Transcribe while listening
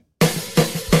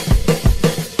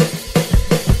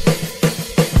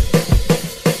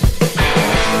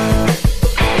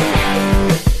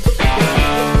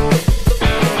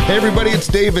Everybody, it's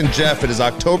Dave and Jeff. It is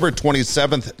October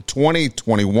 27th,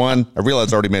 2021. I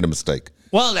realize I already made a mistake.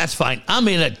 Well, that's fine. I'm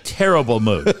in a terrible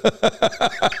mood.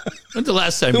 When's the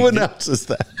last time Who announces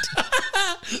that?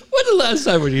 When's the last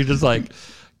time when you're just like,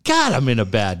 God, I'm in a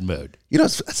bad mood? You know,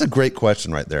 that's a great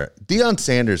question right there. Deion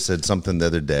Sanders said something the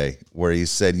other day where he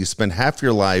said you spend half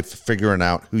your life figuring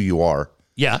out who you are.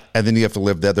 Yeah. And then you have to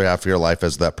live the other half of your life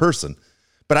as that person.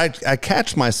 But I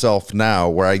catch myself now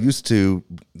where I used to,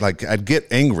 like, I'd get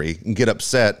angry and get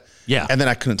upset. Yeah. And then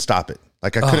I couldn't stop it.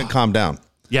 Like, I couldn't calm down.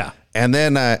 Yeah. And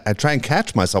then I try and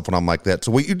catch myself when I'm like that.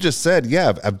 So what you just said,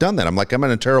 yeah, I've done that. I'm like, I'm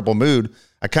in a terrible mood.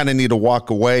 I kind of need to walk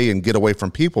away and get away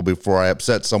from people before I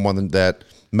upset someone that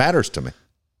matters to me.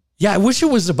 Yeah, I wish it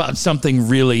was about something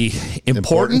really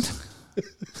important.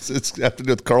 It's have to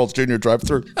do with Carl's Jr.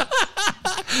 drive-thru.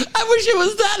 I wish it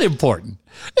was that important.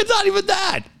 It's not even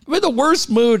that. I'm in the worst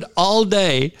mood all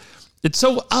day.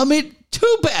 I'm in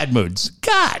two bad moods.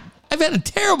 God, I've had a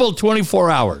terrible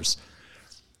 24 hours.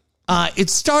 It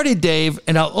started, Dave,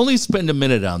 and I'll only spend a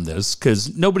minute on this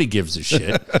because nobody gives a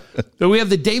shit. But we have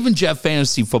the Dave and Jeff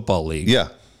Fantasy Football League. Yeah.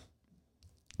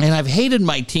 And I've hated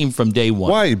my team from day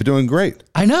one. Why? You've been doing great.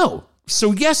 I know.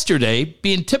 So yesterday,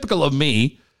 being typical of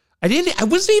me, I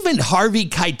wasn't even Harvey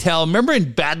Keitel. Remember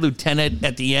in Bad Lieutenant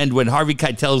at the end when Harvey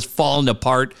Keitel is falling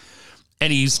apart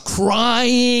and he's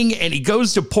crying and he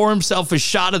goes to pour himself a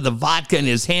shot of the vodka and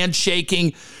his hand's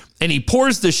shaking and he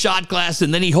pours the shot glass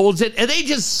and then he holds it and then he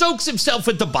just soaks himself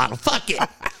with the bottle. Fuck it.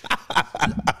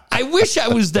 I wish I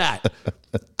was that.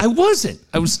 I wasn't.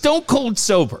 I was stone cold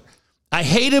sober. I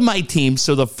hated my team.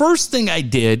 So the first thing I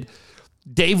did,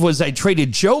 Dave, was I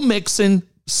traded Joe Mixon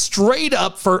straight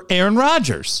up for Aaron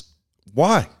Rodgers.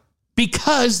 Why?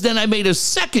 Because then I made a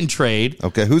second trade.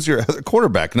 Okay, who's your other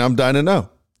quarterback? Now I'm dying to know.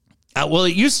 Well,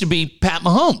 it used to be Pat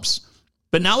Mahomes.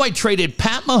 But now I traded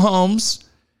Pat Mahomes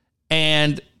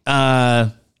and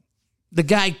the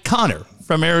guy Connor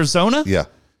from Arizona. Yeah.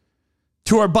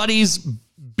 To our buddies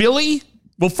Billy.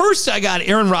 Well, first I got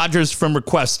Aaron Rodgers from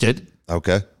Requested.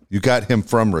 Okay. You got him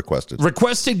from Requested.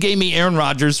 Requested gave me Aaron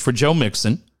Rodgers for Joe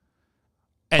Mixon.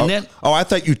 And then I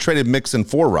thought you traded Mixon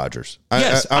for Rodgers.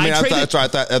 Yes, I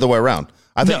thought the other way around.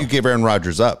 I thought No. you gave Aaron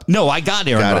Rodgers up. No, I got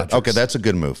Aaron Rodgers. Okay, that's a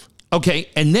good move. Okay,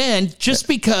 and then just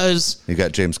because You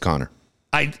got James Conner.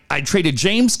 I traded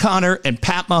James Conner and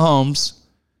Pat Mahomes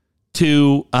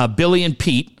to Billy and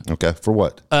Pete, Okay, for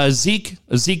what?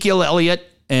 Ezekiel Elliott,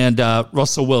 and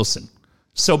Russell Wilson.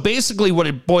 So basically what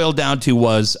it boiled down to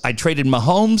was I traded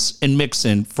Mahomes and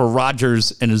Mixon for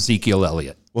Rodgers and Ezekiel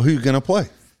Elliott. Well, who are you going to play?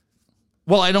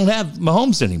 Well, I don't have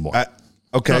Mahomes anymore.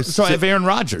 Okay. So I have Aaron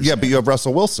Rodgers. Yeah, but you have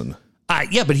Russell Wilson.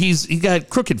 Yeah, but he got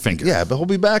crooked fingers. Yeah, but he'll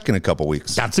be back in a couple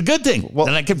weeks. That's a good thing. Well,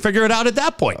 then I can figure it out at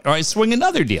that point, or I swing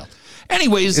another deal.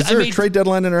 Anyways, Is there a trade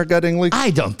deadline in our gutting league? I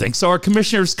don't think so. Our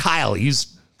commissioner's Kyle.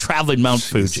 He's traveling Mount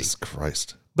Fuji. Jesus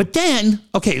Christ. But then,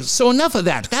 okay, so enough of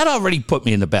that. That already put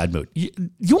me in the bad mood. You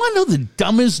want to know the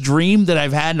dumbest dream that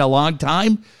I've had in a long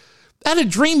time? I had a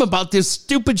dream about this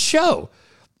stupid show.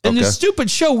 And this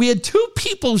stupid show, we had two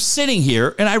people sitting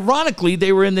here, and ironically,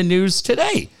 they were in the news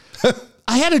today.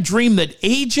 I had a dream that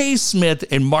A.J. Smith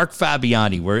and Mark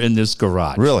Fabiani were in this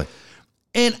garage. Really?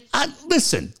 And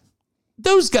listen,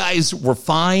 those guys were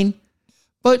fine,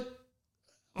 but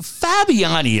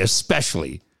Fabiani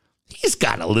especially, he's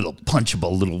got a little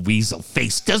punchable little weasel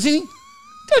face, doesn't he?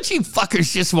 Don't you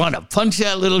fuckers just want to punch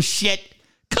that little shit?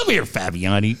 Come here,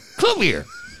 Fabiani. Come here.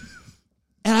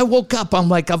 And I woke up, I'm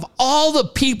like, of all the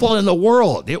people in the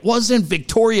world, it wasn't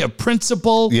Victoria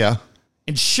Principal and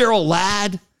Cheryl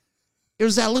Ladd. It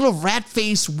was that little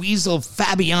rat-faced weasel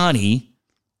Fabiani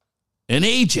and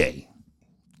AJ.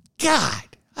 God,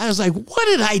 I was like, what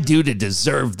did I do to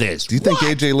deserve this? Do you think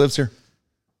AJ lives here?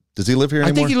 Does he live here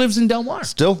anymore? I think he lives in Del Mar.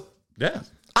 Still? Yeah.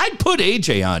 I'd put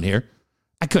AJ on here.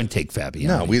 I couldn't take Fabiani.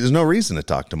 No, there's no reason to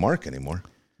talk to Mark anymore.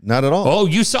 Not at all. Oh,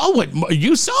 you saw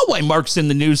why Mark's in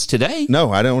the news today.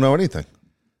 No, I don't know anything.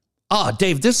 Oh,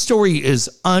 Dave, this story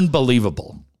is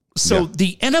unbelievable. So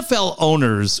the NFL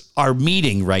owners are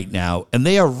meeting right now, and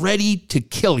they are ready to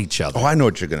kill each other. Oh, I know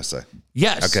what you're going to say.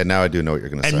 Yes. Okay, now I do know what you're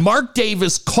going to say. And Mark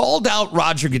Davis called out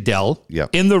Roger Goodell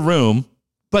in the room,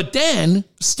 but then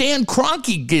Stan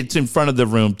Kroenke gets in front of the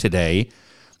room today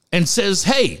and says,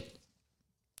 hey,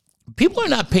 people are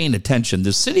not paying attention.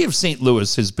 The city of St.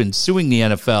 Louis has been suing the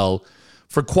NFL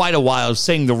for quite a while,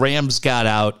 saying the Rams got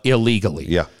out illegally.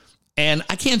 Yeah. And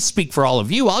I can't speak for all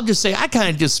of you. I'll just say I kind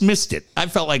of dismissed it. I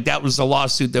felt like that was a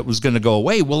lawsuit that was going to go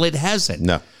away. Well, it hasn't.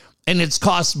 No. And it's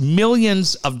cost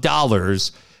millions of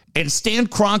dollars. And Stan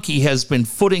Kroenke has been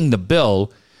footing the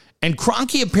bill. And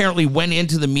Kroenke apparently went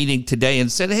into the meeting today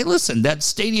and said, hey, listen, that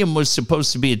stadium was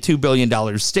supposed to be a $2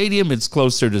 billion stadium. It's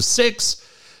closer to $6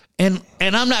 billion.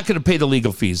 And I'm not going to pay the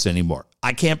legal fees anymore.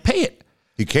 I can't pay it.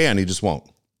 He can, he just won't.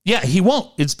 Yeah, he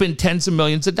won't. It's been tens of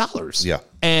millions of dollars. Yeah.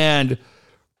 And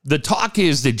the talk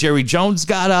is that Jerry Jones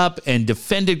got up and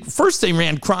defended. First, they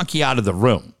ran Kroenke out of the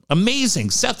room. Amazing.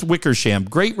 Seth Wickersham,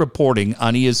 great reporting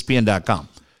on ESPN.com.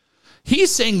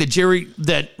 He's saying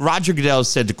that Roger Goodell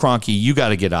said to Kroenke, you got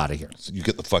to get out of here. So you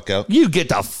get the fuck out? You get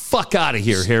the fuck out of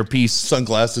here, hairpiece.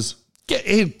 Sunglasses. Do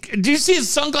you see his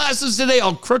sunglasses today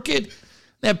all crooked?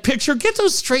 That picture, get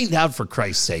those straightened out for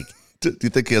Christ's sake. Do you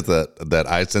think he has that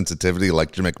eye sensitivity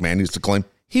like Jim McMahon used to claim?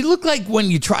 He looked like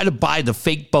when you try to buy the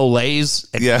fake Bolets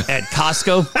at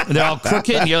Costco. And they're all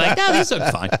crooked. And you're like, no, these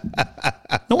look fine.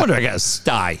 No wonder I got a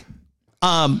sty.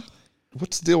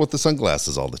 What's the deal with the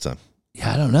sunglasses all the time?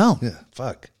 Yeah, I don't know. Yeah,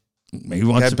 fuck. Maybe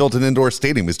he Guy built an indoor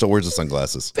stadium. He still wears the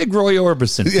sunglasses. Big Roy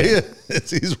Orbison. Yeah.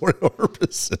 He's Roy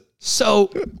Orbison. So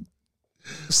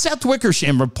Seth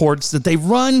Wickersham reports that they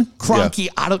run Kroenke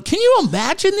out of. Can you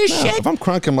imagine this shit? If I'm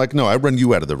Kroenke, I'm like, no, I run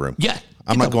you out of the room. Yeah.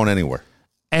 I'm not going anywhere.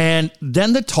 And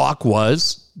then the talk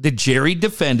was that Jerry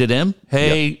defended him.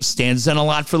 Hey, Stan's done a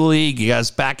lot for the league. You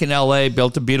guys back in L.A.,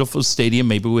 built a beautiful stadium.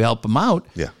 Maybe we help him out.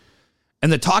 Yeah.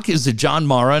 And the talk is that John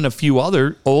Mara and a few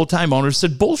other old-time owners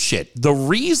said, bullshit. The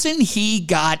reason he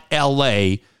got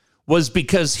L.A. was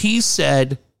because he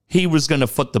said he was going to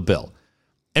foot the bill.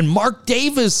 And Mark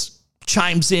Davis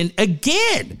chimes in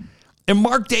again. And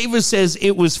Mark Davis says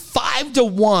it was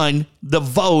 5-1,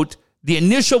 the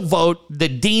initial vote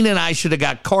that Dean and I should have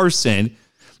got Carson,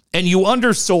 and you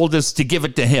undersold us to give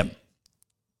it to him.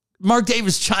 Mark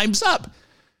Davis chimes up.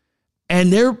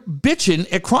 And they're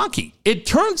bitching at Kroenke. It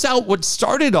turns out what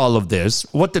started all of this,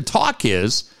 what the talk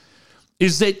is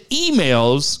that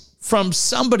emails from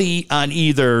somebody on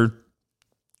either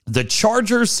the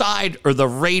Chargers side or the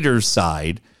Raiders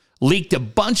side leaked a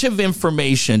bunch of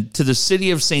information to the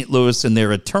city of St. Louis and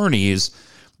their attorneys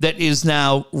that is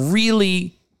now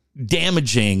really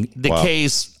damaging the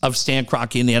case of Stan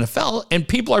Kroenke in the NFL. And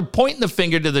people are pointing the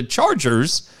finger to the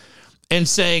Chargers and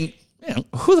saying,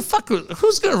 who's going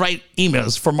to write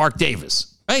emails for Mark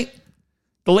Davis, right?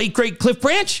 The late, great Cliff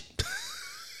Branch?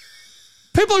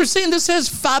 People are saying this has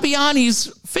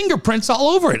Fabiani's fingerprints all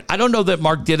over it. I don't know that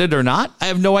Mark did it or not. I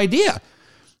have no idea.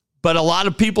 But a lot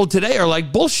of people today are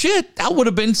like, bullshit, that would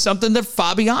have been something that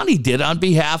Fabiani did on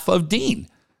behalf of Dean.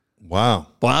 Wow.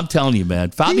 Well, I'm telling you, man.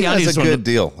 Fabiani's a good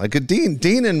deal. Like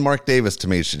Dean and Mark Davis, to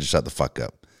me, should just shut the fuck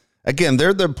up. Again,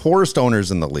 they're the poorest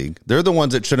owners in the league. They're the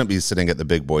ones that shouldn't be sitting at the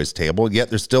big boys table, yet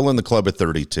they're still in the club at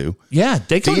 32. Yeah.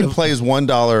 Dean plays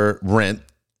 $1 rent.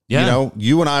 Yeah. You know,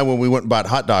 you and I, when we went and bought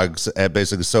hot dogs at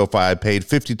basically SoFi, I paid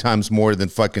 50 times more than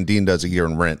fucking Dean does a year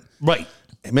in rent. Right.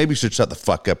 Maybe you should shut the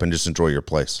fuck up and just enjoy your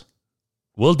place.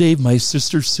 Well, Dave, my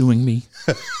sister's suing me.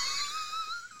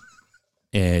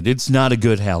 And it's not a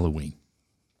good Halloween.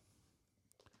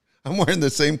 I'm wearing the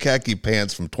same khaki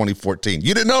pants from 2014.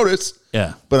 You didn't notice.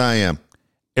 Yeah. But I am.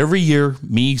 Every year,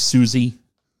 me, Susie,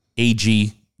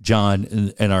 AG,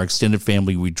 John, and our extended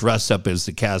family, we dress up as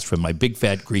the cast from My Big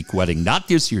Fat Greek Wedding. Not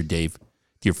this year, Dave.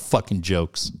 Your fucking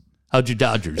jokes. How'd your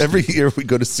Dodgers do? Every year we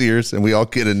go to Sears and we all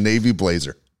get a navy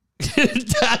blazer.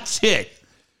 That's it.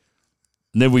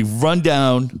 And then we run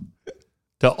down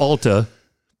to Ulta,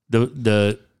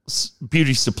 the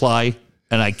beauty supply,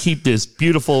 and I keep this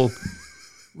beautiful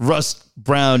rust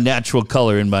brown natural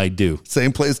color in my do.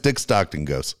 Same place Dick Stockton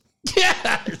goes.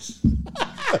 Yes.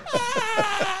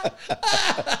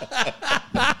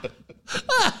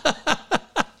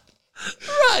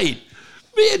 Right.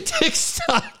 Me and Dick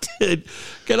Stockton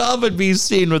can often be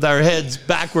seen with our heads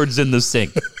backwards in the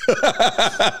sink.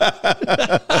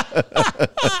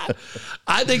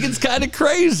 I think it's kind of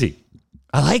crazy.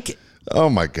 I like it. Oh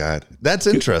my God. That's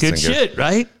interesting. Good shit,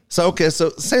 right? So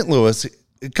St. Louis,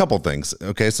 a couple things.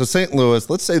 Okay. So St. Louis,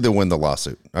 let's say they win the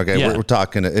lawsuit. Okay. Yeah. We're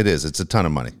talking, it's a ton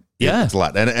of money. Yeah. It's a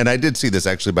lot. And I did see this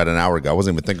actually about an hour ago. I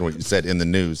wasn't even thinking what you said in the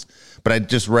news, but I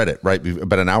just read it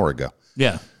about an hour ago.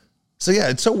 Yeah. So yeah,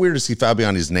 it's so weird to see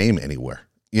Fabiani's name anywhere,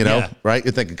 right?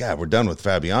 You're thinking, God, we're done with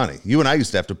Fabiani. You and I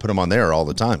used to have to put him on there all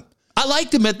the time. I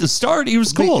liked him at the start. He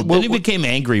was cool. Then he became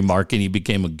angry, Mark, and he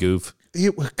became a goof.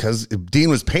 Because Dean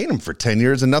was paying him for 10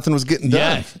 years and nothing was getting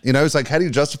done. Yeah. It's like, how do you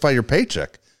justify your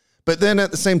paycheck? But then at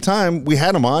the same time, we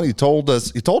had him on. He told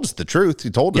us the truth.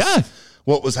 He told us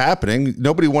what was happening.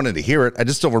 Nobody wanted to hear it. I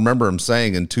just still remember him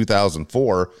saying in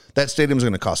 2004, that stadium is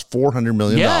going to cost $400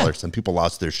 million and people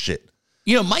lost their shit.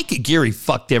 Mike Aguirre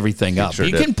fucked everything up. Sure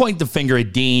you did. can point the finger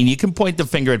at Dean. You can point the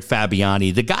finger at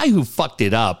Fabiani. The guy who fucked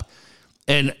it up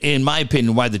and in my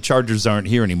opinion, why the Chargers aren't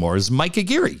here anymore is Mike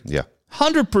Aguirre. Yeah.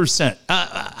 100%.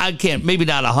 I can't, maybe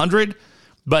not 100,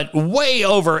 but way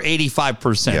over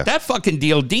 85%. Yeah. That fucking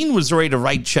deal, Dean was ready to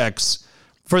write checks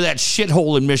for that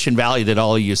shithole in Mission Valley that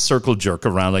all of you circle jerk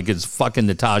around like it's fucking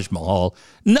the Taj Mahal.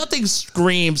 Nothing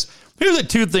screams. Here are the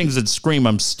two things that scream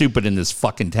I'm stupid in this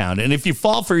fucking town. And if you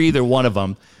fall for either one of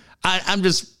them, I'm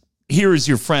just here as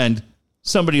your friend,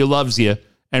 somebody who loves you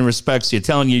and respects you,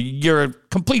 telling you you're a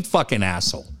complete fucking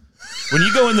asshole. When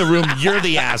you go in the room, you're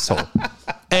the asshole.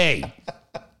 Hey,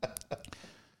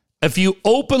 if you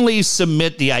openly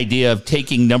submit the idea of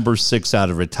taking number 6 out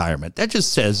of retirement, that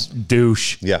just says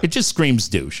douche. Yeah. It just screams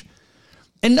douche.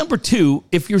 And number 2,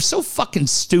 if you're so fucking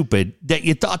stupid that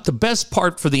you thought the best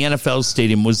part for the NFL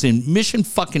stadium was in Mission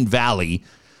fucking Valley,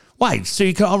 why? So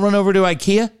you can all run over to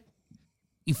IKEA?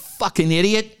 You fucking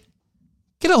idiot.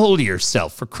 Get a hold of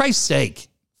yourself, for Christ's sake,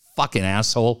 fucking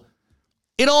asshole.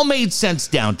 It all made sense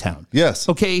downtown. Yes.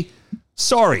 Okay?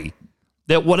 Sorry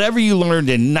that whatever you learned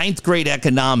in 9th grade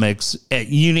economics at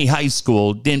Uni High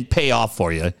School didn't pay off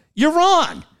for you. You're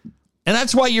wrong. And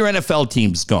that's why your NFL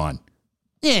team's gone.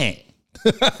 Yeah.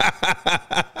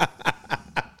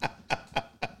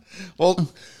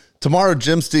 Well, tomorrow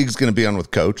Jim Steig's going to be on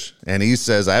with Coach, and he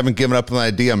says, I haven't given up on the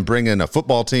idea. I'm bringing a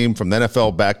football team from the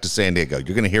NFL back to San Diego.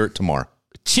 You're going to hear it tomorrow.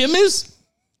 Jim is?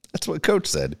 That's what Coach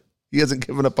said. He hasn't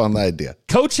given up on the idea.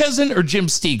 Coach hasn't or Jim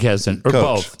Steig hasn't? Or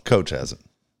both? Coach hasn't.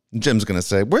 Jim's going to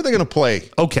say, where are they going to play?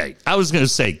 Okay, I was going to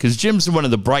say, because Jim's one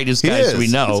of the brightest guys we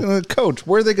know. He's gonna, Coach,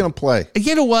 where are they going to play?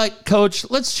 You know what, Coach?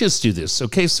 Let's just do this,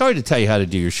 okay? Sorry to tell you how to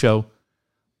do your show.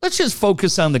 Let's just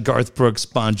focus on the Garth Brooks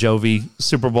Bon Jovi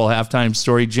Super Bowl halftime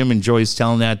story. Jim enjoys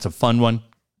telling that. It's a fun one.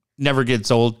 Never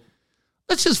gets old.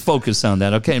 Let's just focus on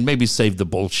that, okay? And maybe save the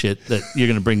bullshit that you're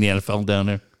going to bring the NFL down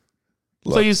there.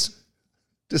 Look, please.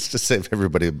 Just to save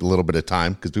everybody a little bit of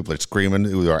time, because people are screaming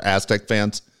who are Aztec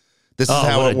fans. This is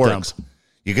how it works.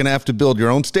 You're going to have to build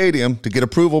your own stadium to get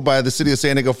approval by the city of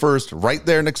San Diego first, right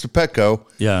there next to Petco.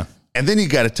 Yeah. And then you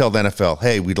got to tell the NFL,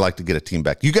 hey, we'd like to get a team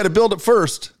back. You got to build it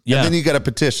first, and then you got to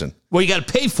petition. Well, you got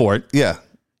to pay for it. Yeah.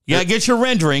 You got to get your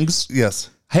renderings. Yes.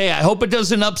 Hey, I hope it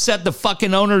doesn't upset the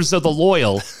fucking owners of the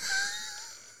Loyal.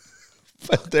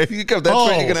 But there you go. That's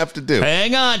what you're going to have to do.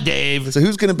 Hang on, Dave. So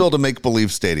who's going to build a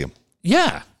make-believe stadium?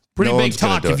 Yeah. Pretty big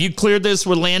talk. Have you cleared this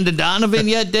with Landon Donovan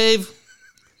yet, Dave?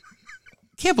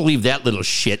 Can't believe that little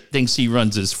shit thinks he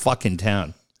runs his fucking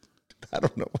town. I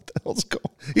don't know what the hell's going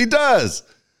on. He does.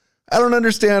 I don't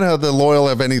understand how the Loyal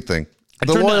have anything.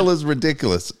 The Loyal is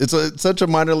ridiculous. It's such a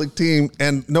minor league team,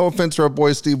 and no offense to our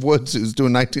boy Steve Woods, who's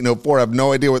doing 1904. I have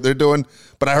no idea what they're doing,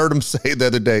 but I heard him say the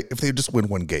other day, if they just win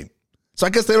one game. So I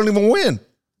guess they don't even win.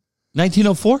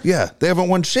 1904? Yeah, they haven't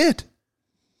won shit.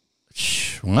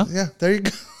 Well, yeah, there you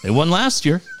go. They won last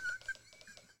year.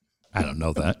 I don't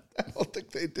know that. I don't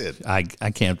think they did. I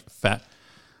can't. All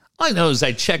I know is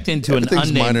I checked into an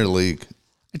unnamed minor league.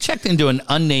 I checked into an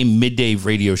unnamed midday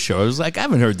radio show. I was like, I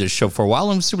haven't heard this show for a while.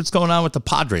 Let me see what's going on with the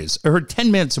Padres. I heard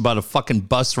 10 minutes about a fucking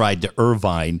bus ride to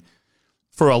Irvine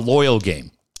for a Loyal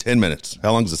game. 10 minutes.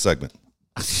 How long's the segment?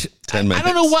 10 minutes.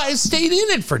 I don't know why I stayed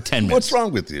in it for 10 minutes. What's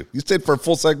wrong with you? You stayed for a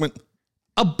full segment?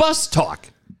 A bus talk.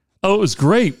 Oh, it was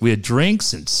great. We had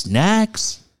drinks and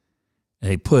snacks.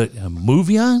 And they put a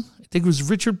movie on. I think it was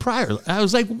Richard Pryor. I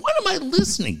was like, what am I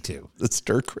listening to? That's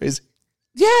stir crazy.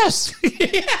 Yes.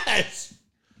 Yes.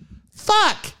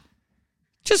 Fuck.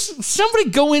 Just somebody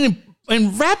go in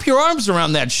and wrap your arms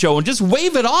around that show and just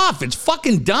wave it off. It's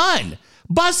fucking done.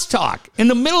 Bus talk. In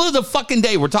the middle of the fucking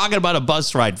day, we're talking about a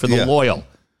bus ride for the Loyal.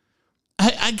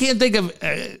 I can't think of...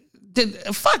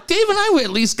 fuck, Dave and I at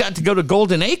least got to go to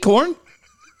Golden Acorn.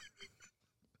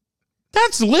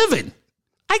 That's living.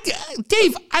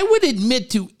 Dave, I would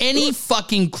admit to any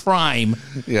fucking crime.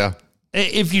 Yeah.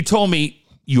 If you told me,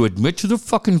 you admit to the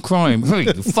fucking crime. Hey,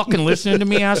 you fucking listening to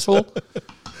me, asshole?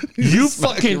 You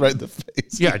fucking... right in the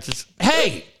face. Yeah, just...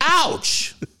 Hey,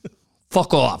 ouch.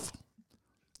 Fuck off.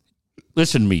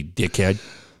 Listen to me, dickhead.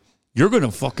 You're going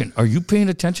to fucking... Are you paying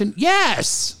attention?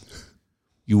 Yes.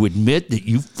 You admit that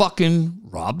you fucking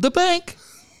robbed the bank?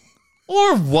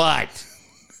 Or what?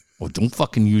 Well, don't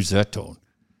fucking use that tone.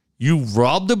 You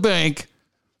robbed the bank,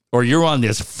 or you're on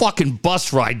this fucking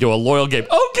bus ride to a Loyal game.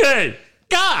 Okay.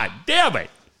 God damn it.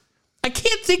 I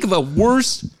can't think of a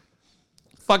worse...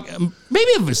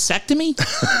 maybe a vasectomy?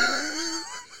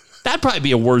 That'd probably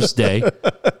be a worse day.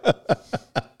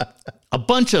 A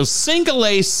bunch of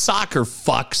single-A soccer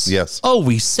fucks. Yes. Oh,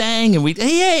 we sang and we...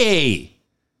 Hey,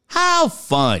 how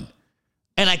fun.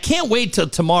 And I can't wait till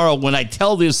tomorrow when I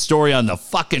tell this story on the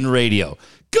fucking radio.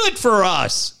 Good for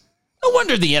us. No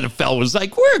wonder the NFL was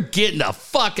like, we're getting the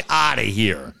fuck out of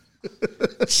here.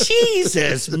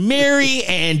 Jesus, Mary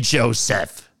and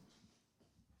Joseph.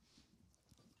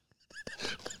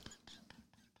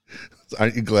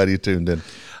 Aren't you glad you tuned in?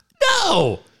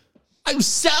 No, I'm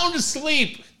sound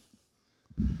asleep.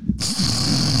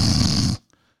 It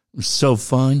was so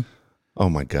fun. Oh,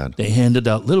 my God. They handed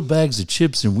out little bags of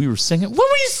chips and we were singing. What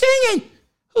were you singing?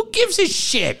 Who gives a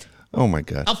shit? Oh, my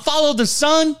God. I'll follow the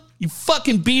sun, you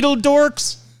fucking Beetle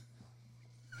dorks.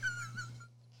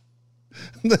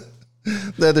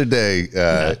 The other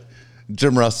day,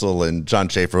 Jim Russell and John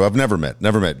Schaefer, who I've never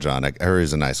met John. I heard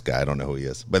he's a nice guy. I don't know who he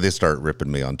is. But they start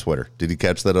ripping me on Twitter. Did you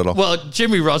catch that at all? Well,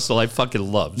 Jimmy Russell, I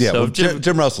fucking love. Yeah, well,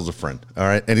 Jim Russell's a friend, all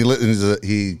right? And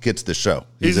he gets the show.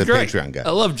 He's a great. Patreon guy.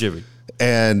 I love Jimmy.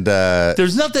 And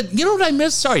there's nothing, you know what I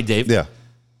missed? Sorry, Dave. Yeah.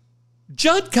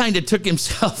 Judd kind of took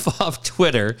himself off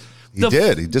Twitter. He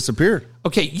did. He disappeared.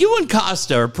 Okay, you and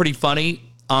Costa are pretty funny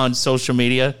on social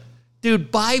media.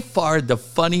 Dude, by far the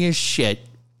funniest shit.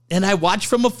 And I watched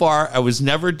from afar. I was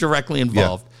never directly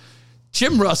involved. Yeah.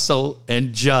 Jim Russell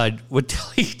and Judd would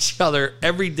tell each other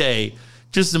every day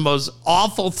just the most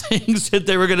awful things that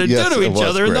they were going to do to each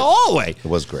other in the hallway. It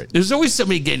was great. There's always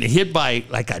somebody getting hit by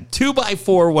like a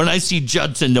 2x4 when I see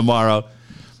Judson tomorrow.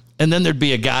 And then there'd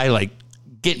be a guy like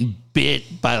getting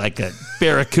bit by like a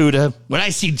barracuda. When I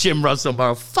see Jim Russell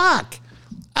tomorrow, fuck.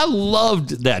 I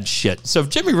loved that shit. So if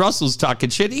Jimmy Russell's talking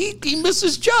shit, he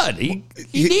misses Judd. He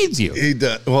needs you. He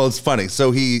does. Well, it's funny.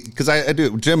 So because I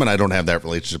do, Jim and I don't have that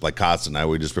relationship like Costa and I.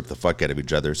 We just rip the fuck out of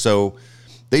each other. So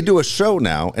they do a show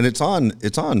now, and it's on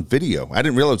video. I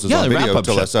didn't realize it was on video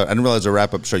until I saw it. I didn't realize a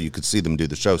wrap-up show. You could see them do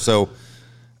the show. So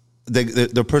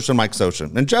they're pushing Mike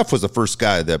Scioscia. And Jeff was the first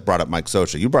guy that brought up Mike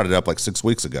Scioscia. You brought it up like 6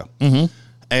 weeks ago. Mm-hmm.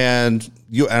 And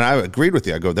I agreed with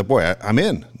you. I go, that boy, I'm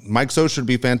in. Mike Scioscia would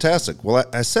be fantastic. Well,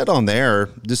 I said on the air,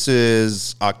 this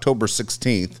is October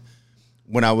 16th,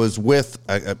 when I was with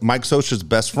Mike Scioscia's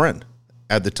best friend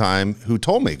at the time, who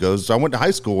told me, goes, I went to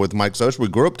high school with Mike Scioscia. We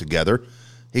grew up together.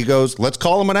 He goes, let's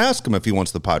call him and ask him if he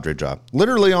wants the Padre job.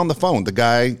 Literally on the phone, the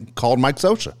guy called Mike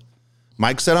Scioscia.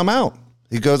 Mike said, I'm out.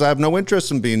 He goes, I have no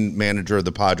interest in being manager of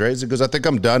the Padres. He goes, I think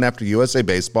I'm done after USA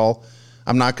Baseball.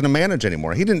 I'm not going to manage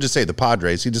anymore. He didn't just say the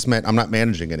Padres. He just meant I'm not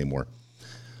managing anymore.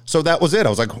 So that was it. I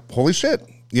was like, holy shit.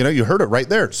 You know, you heard it right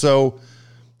there. So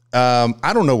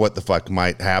I don't know what the fuck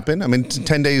might happen. I mean,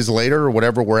 10 days later or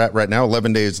whatever we're at right now,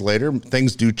 11 days later,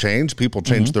 things do change. People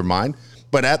change their mind.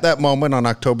 But at that moment on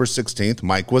October 16th,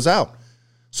 Mike was out.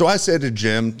 So I said to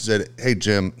Jim, hey,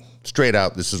 Jim, straight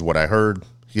out, this is what I heard.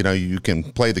 You know, you can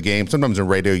play the game. Sometimes in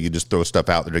radio, you just throw stuff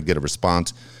out there to get a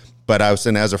response. But I was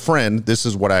saying, as a friend, this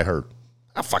is what I heard.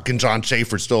 Fucking John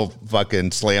Schaefer still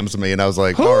fucking slams me. And I was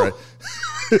like, all right.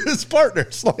 His partner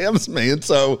slams me. And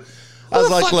so I was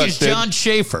like, look, is John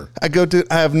Schaefer? I go, dude,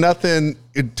 I have nothing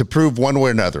to prove one way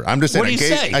or another. I'm just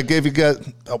saying, I gave you guys,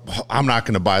 I'm not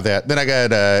going to buy that. Then I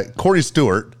got Corey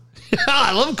Stewart.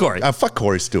 I love Corey. Fuck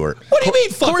Corey Stewart. What do you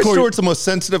mean, fuck Corey Stewart's the most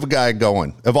sensitive guy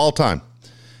going of all time.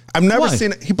 I've never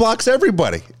seen it. He blocks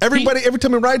everybody. Every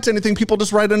time he writes anything, people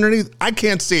just write underneath. I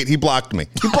can't see it. He blocked me.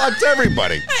 He blocked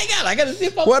everybody. Hang on, I got to see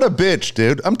if What a bitch,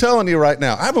 dude. I'm telling you right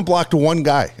now. I haven't blocked one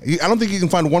guy. I don't think you can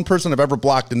find one person I've ever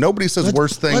blocked, and nobody says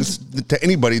worse things to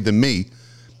anybody than me.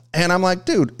 And I'm like,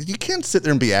 dude, you can't sit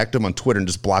there and be active on Twitter and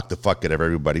just block the fuck out of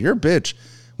everybody. You're a bitch.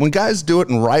 When guys do it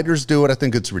and writers do it, I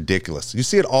think it's ridiculous. You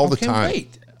see it all the time.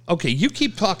 Wait. Okay, you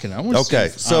keep talking. I want to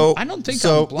see. So I don't think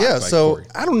I'm blocked by Corey.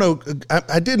 I don't know.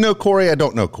 I did know Corey. I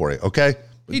don't know Corey. Okay.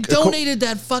 He donated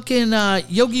that fucking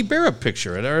Yogi Berra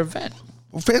picture at our event.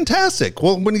 Fantastic.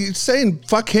 Well, when he's saying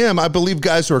fuck him, I believe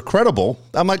guys who are credible.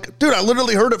 I'm like, dude, I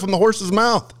literally heard it from the horse's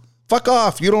mouth. Fuck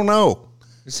off. You don't know.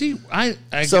 See, I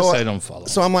guess I don't follow.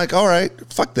 So I'm like, all right,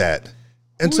 fuck that.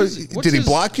 And did he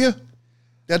block you?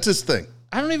 That's his thing.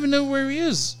 I don't even know where he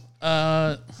is.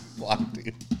 Blocked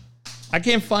you. I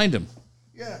can't find him.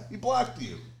 Yeah, he blocked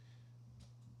you.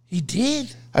 He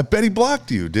did? I bet he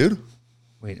blocked you, dude.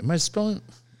 Wait, am I spelling?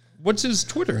 What's his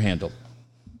Twitter handle?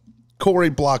 Corey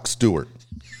Block Stewart.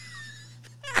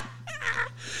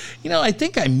 You know, I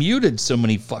think I muted so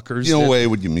many fuckers. No way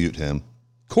would you mute him.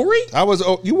 Corey?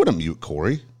 You wouldn't mute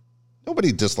Corey.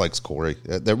 Nobody dislikes Corey.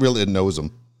 That really knows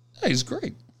him. Yeah, he's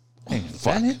great. Hey,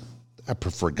 fuck. I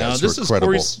prefer guys who are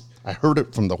credible. I heard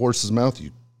it from the horse's mouth.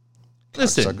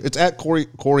 Listen. It's at Corey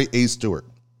A. Stewart.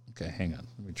 Okay, hang on.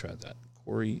 Let me try that.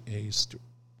 Corey A. Stewart.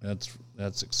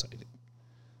 That's exciting.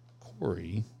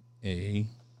 Corey A.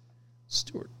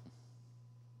 Stewart.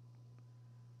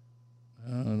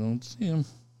 I don't see him.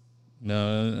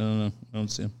 No, I don't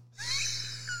see him.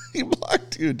 He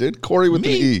blocked you, dude. Corey with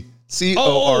an E. Corey.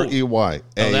 Oh,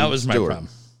 that was my problem.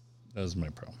 That was my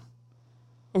problem.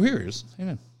 Oh, here he is. Hang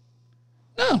on.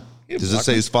 No, Does it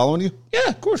say he's following you? Yeah,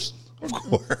 of course. Of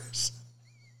course.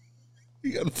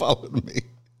 He unfollowed me.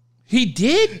 He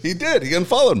did? He did. He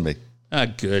unfollowed me. Ah,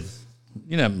 good.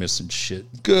 You're not missing shit.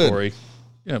 Good. Corey.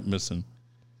 You're not missing.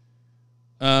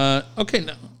 Okay,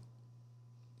 now.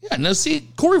 Yeah, now see,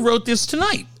 Corey wrote this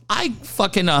tonight. I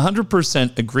fucking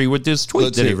 100% agree with this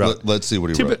tweet he wrote. Let's see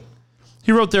what he wrote.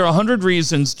 He wrote, there are 100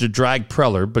 reasons to drag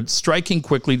Preller, but striking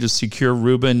quickly to secure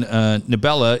Ruben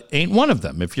Nabella ain't one of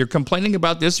them. If you're complaining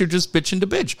about this, you're just bitching to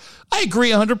bitch. I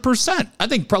agree 100%. I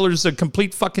think Preller's a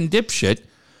complete fucking dipshit,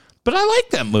 but I like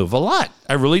that move a lot.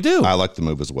 I really do. I like the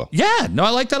move as well. Yeah, no, I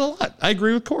like that a lot. I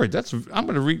agree with Corey. I'm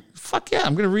going to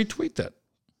retweet that.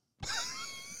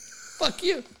 Fuck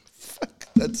you. Fuck,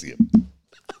 that's you.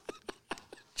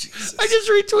 Jesus. I just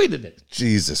retweeted it.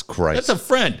 Jesus Christ. That's a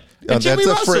friend. And Jimmy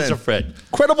Russell's a friend.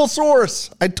 Credible source.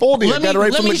 I told you. I got it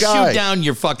right from the guy. Let me shoot down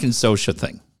your fucking social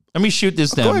thing. Let me shoot this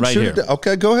down right here.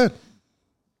 Okay, go ahead.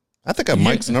 I think I have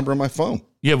Mike's number on my phone.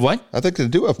 You have what? I think I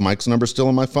do have Mike's number still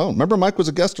on my phone. Remember, Mike was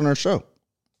a guest on our show.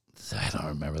 I don't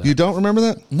remember that. You don't remember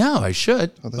that? No, I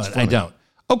should, but funny. I don't.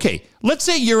 Okay, let's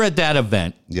say you're at that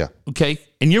event. Yeah. Okay,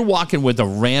 and you're walking with a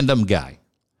random guy.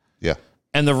 Yeah.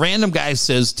 And the random guy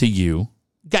says to you,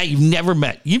 guy you've never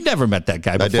met that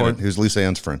guy before. I didn't. He was Lisa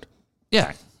Ann's friend.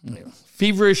 Yeah.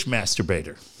 Feverish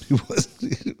masturbator. He was.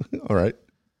 All right.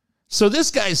 So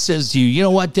this guy says to you, you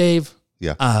know what, Dave?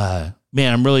 Yeah.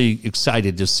 Man, I'm really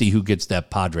excited to see who gets that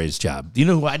Padres job. Do you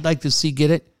know who I'd like to see get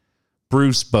it?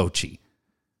 Bruce Bochy.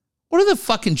 What are the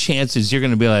fucking chances you're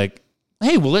going to be like,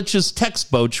 hey, well, let's just text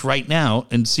Boch right now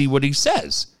and see what he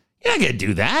says? You're not going to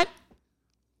do that.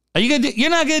 Are you going to? You're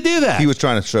not going to do that. He was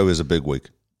trying to show he's a big week.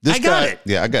 I got it.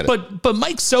 Yeah, I got it. But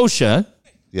Mike Scioscia,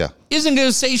 isn't going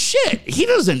to say shit. He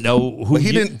doesn't know who.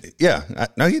 He didn't. Yeah,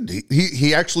 no,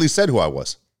 he actually said who I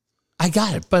was. I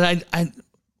got it, but I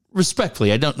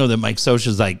respectfully, I don't know that Mike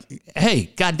Scioscia's like, hey,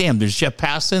 goddamn, there's Jeff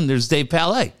Passan, there's Dave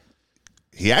Palais.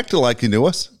 He acted like he knew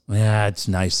us. Yeah, it's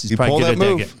nice. He's probably good at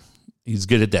that game. He's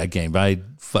good at that game, but I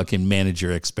fucking manage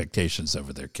your expectations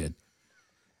over there, kid.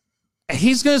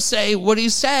 He's going to say what he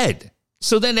said.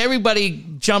 So then everybody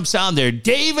jumps on there.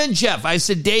 Dave and Jeff. I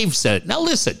said, Dave said it. Now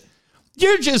listen,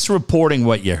 you're just reporting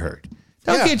what you heard.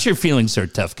 Don't get your feelings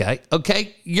hurt, tough guy.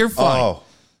 Okay? You're fine. Oh.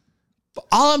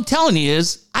 All I'm telling you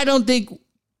is, I don't think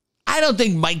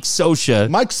Mike Scioscia.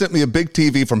 Mike sent me a big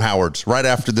TV from Howard's right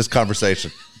after this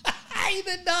conversation. I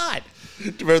did not. Do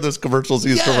you remember those commercials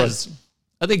he used to run?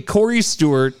 I think Corey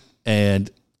Stewart and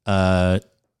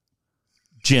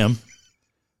Jim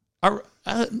are.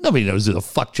 Nobody knows who the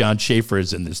fuck John Schaefer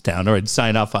is in this town, or I'd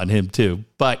sign off on him too.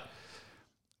 But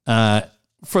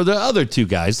for the other two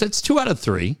guys, that's 2 out of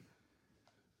 3.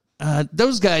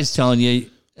 Those guys telling you,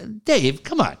 Dave,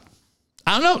 come on.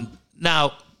 I don't know.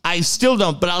 Now, I still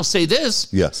don't, but I'll say this.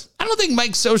 Yes. I don't think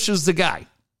Mike Scioscia's the guy.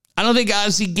 I don't think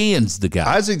Ozzie Guillen's the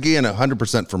guy. Ozzie Guillen,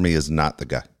 100% for me, is not the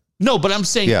guy. No, but I'm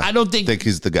saying I don't think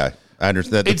he's the guy. I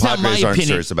understand that the Padres aren't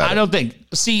serious about it. I don't think.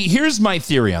 See, here's my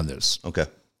theory on this. Okay.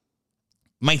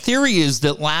 My theory is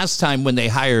that last time when they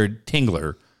hired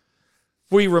Tingler,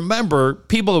 we remember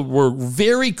people were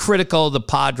very critical of the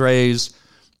Padres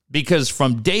because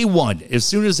from day one, as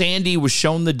soon as Andy was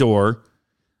shown the door,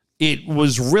 it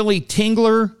was really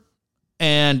Tingler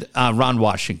and Ron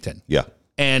Washington. Yeah.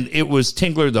 And it was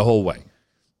Tingler the whole way.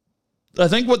 I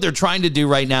think what they're trying to do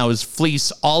right now is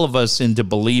fleece all of us into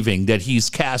believing that he's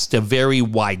cast a very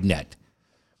wide net.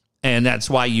 And that's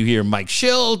why you hear Mike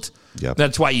Schilt. Yep.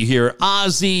 That's why you hear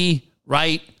Ozzie,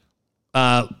 right?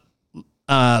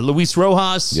 Luis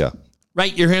Rojas. Yeah.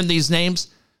 Right? You're hearing these names.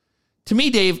 To me,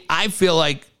 Dave, I feel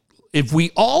like if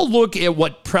we all look at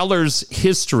what Preller's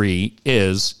history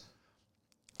is,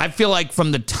 I feel like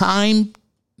from the time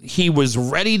he was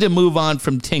ready to move on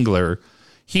from Tingler,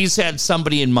 he's had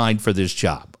somebody in mind for this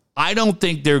job. I don't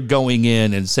think they're going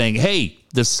in and saying, hey,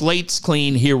 the slate's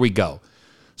clean, here we go.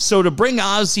 So to bring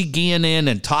Ozzie Guillen in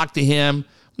and talk to him,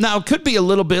 now it could be a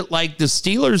little bit like the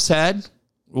Steelers had,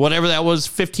 whatever that was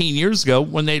 15 years ago,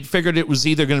 when they figured it was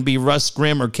either going to be Russ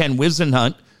Grimm or Ken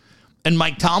Whisenhunt, and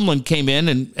Mike Tomlin came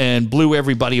in and blew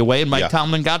everybody away, and Mike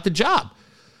Tomlin got the job.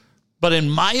 But in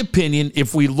my opinion,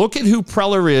 if we look at who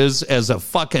Preller is as a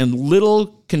fucking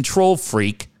little control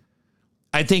freak,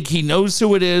 I think he knows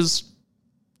who it is.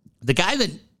 The guy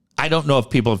that I don't know if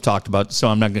people have talked about, so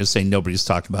I'm not going to say nobody's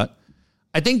talked about.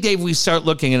 I think, Dave, we start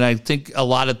looking, and I think a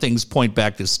lot of things point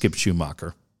back to Skip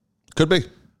Schumacher. Could be.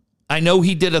 I know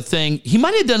he did a thing. He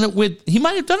might have done it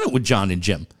with John and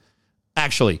Jim,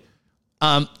 actually.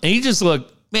 And he just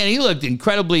looked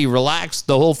incredibly relaxed,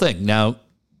 the whole thing. Now,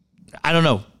 I don't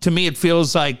know. To me, it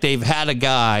feels like they've had a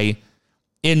guy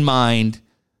in mind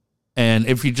And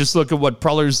if you just look at what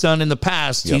Preller's done in the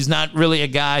past, he's not really a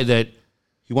guy that...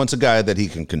 He wants a guy that he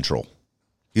can control.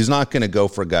 He's not going to go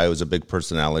for a guy who's a big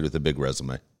personality with a big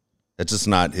resume. That's just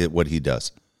not what he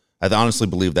does. I honestly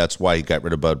believe that's why he got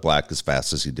rid of Bud Black as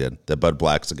fast as he did. That Bud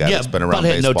Black's a guy that's been around Bud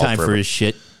had baseball no time forever. for his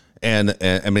shit. And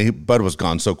I mean, Bud was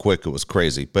gone so quick, it was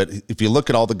crazy. But if you look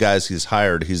at all the guys he's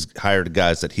hired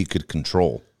guys that he could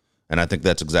control. And I think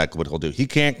that's exactly what he'll do. He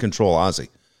can't control Ozzie.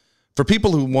 For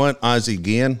people who want Ozzie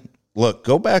Guillen, look,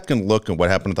 go back and look at what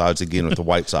happened with Ozzie Guillen with the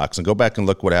White Sox, and go back and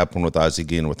look what happened with Ozzie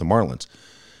Guillen with the Marlins.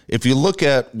 If you look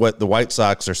at what the White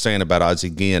Sox are saying about Ozzie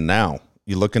Guillen now,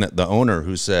 you're looking at the owner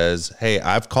who says, hey,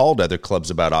 I've called other clubs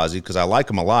about Ozzie because I like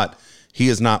him a lot. He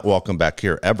is not welcome back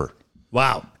here ever.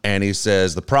 Wow. And he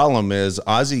says the problem is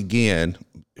Ozzie Guillen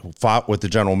fought with the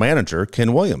general manager,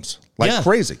 Ken Williams, like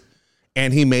crazy.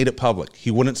 And he made it public.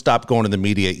 He wouldn't stop going to the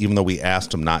media even though we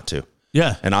asked him not to.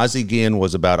 Yeah. And Ozzie Guillen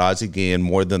was about Ozzie Guillen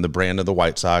more than the brand of the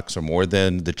White Sox or more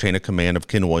than the chain of command of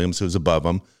Ken Williams, who's above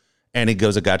him. And he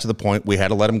goes, it got to the point we had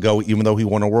to let him go even though he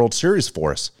won a World Series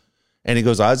for us. And he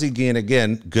goes, Ozzie Guillen,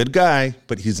 again, good guy,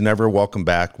 but he's never welcome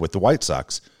back with the White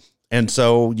Sox. And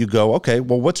so you go, okay,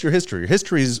 well, what's your history? Your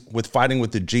history is with fighting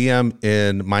with the GM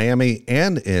in Miami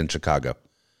and in Chicago.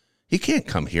 He can't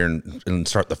come here and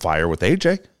start the fire with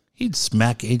AJ. He'd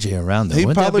smack AJ around, though. He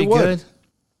Wouldn't probably that be would. good?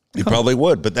 He probably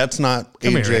would, but that's not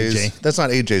Come here, AJ's. AJ. That's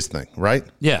not AJ's thing, right?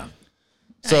 Yeah.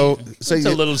 So He's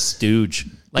a little stooge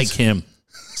like him.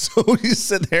 So you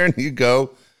sit there and you go,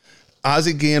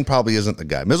 Ozzie Guillen probably isn't the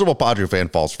guy. Miserable Padre fan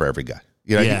falls for every guy.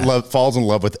 You know, he falls in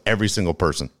love with every single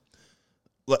person.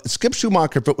 Skip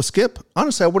Schumacher, if it was Skip,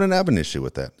 honestly, I wouldn't have an issue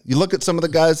with that. You look at some of the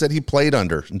guys that he played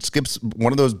under, and Skip's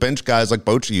one of those bench guys like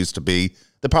Bochy used to be,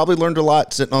 that probably learned a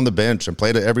lot sitting on the bench and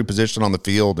played at every position on the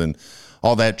field and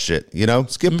all that shit. You know,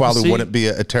 Skip probably wouldn't be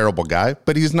a terrible guy,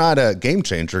 but he's not a game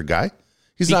changer guy.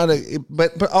 He's not a,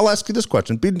 but I'll ask you this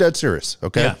question, being dead serious,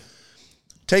 okay? Yeah.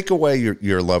 Take away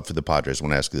your love for the Padres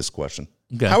when I ask you this question.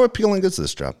 Okay. How appealing is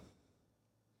this job?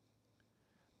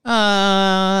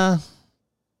 Well,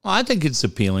 I think it's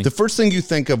appealing. The first thing you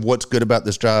think of what's good about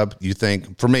this job, you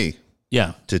think, for me,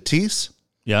 Tatis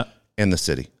and the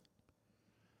city.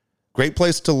 Great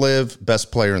place to live, best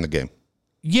player in the game.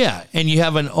 Yeah, and you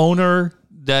have an owner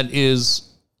that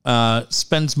is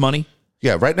spends money.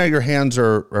 Yeah, right now your hands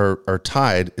are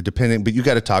tied, depending, but you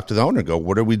got to talk to the owner and go,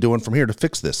 what are we doing from here to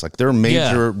fix this? Like, there are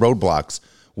major roadblocks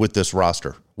with this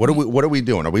roster. What are we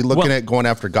doing? Are we looking at going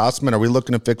after Gossman? Are we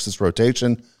looking to fix this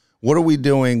rotation? What are we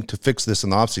doing to fix this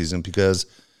in the offseason? Because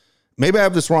maybe I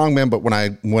have this wrong, man, but when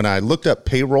I looked up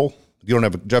payroll,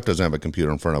 Jeff doesn't have a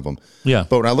computer in front of him. Yeah.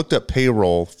 But when I looked up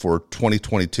payroll for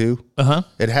 2022,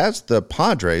 it has the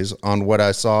Padres on what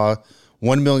I saw,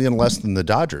 $1 million less than the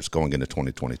Dodgers going into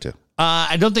 2022.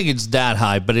 I don't think it's that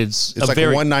high, but it's like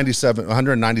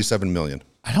 197 million.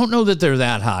 I don't know that they're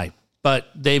that high, but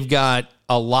they've got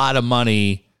a lot of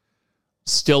money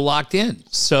still locked in.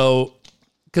 So,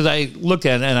 because I looked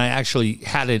at it and I actually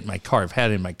had it in my car. I've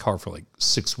had it in my car for like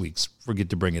 6 weeks.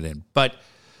 Forget to bring it in, but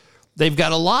they've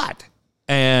got a lot,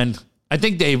 and I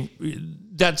think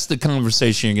that's the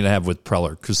conversation you're going to have with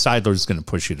Preller, because Seidler's going to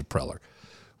push you to Preller.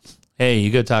 Hey,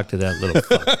 you go talk to that little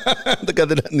fuck. The guy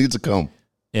that needs a comb.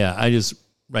 Yeah, I just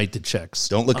write the checks.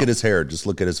 Don't look at his hair. Just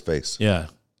look at his face. Yeah.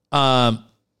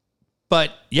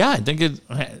 But, yeah, I think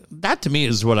that to me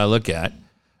is what I look at.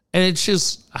 And it's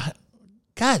just,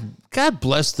 God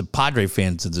bless the Padre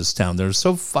fans of this town. They're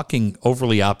so fucking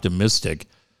overly optimistic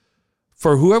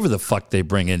for whoever the fuck they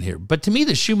bring in here. But to me,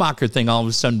 the Schumacher thing all of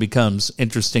a sudden becomes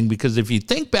interesting, because if you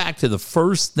think back to the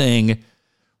first thing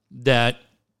that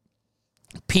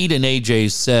Pete and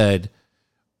AJ said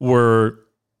were,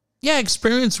 yeah,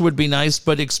 experience would be nice,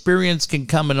 but experience can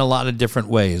come in a lot of different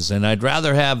ways. And I'd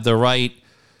rather have the right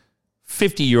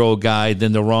 50-year-old guy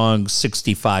than the wrong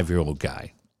 65-year-old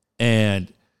guy.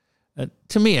 And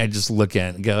to me, I just look at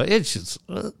it and go, it's just,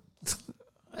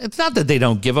 it's not that they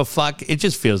don't give a fuck. It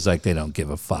just feels like they don't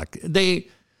give a fuck. They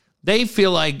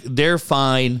feel like they're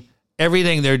fine.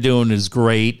 Everything they're doing is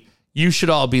great. You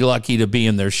should all be lucky to be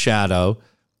in their shadow.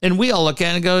 And we all look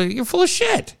at it and go, you're full of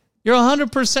shit. You're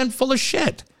 100% full of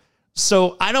shit.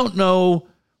 So I don't know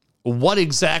what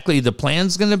exactly the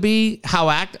plan's going to be.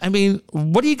 I mean,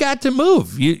 what do you got to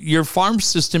move? Your farm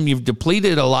system, you've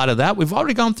depleted a lot of that. We've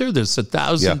already gone through this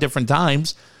 1,000 different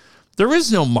times. There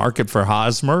is no market for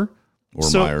Hosmer. Or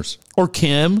Myers. Or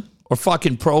Kim. Or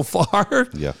fucking Profar.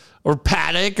 Yeah. Or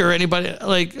Paddock. Or anybody.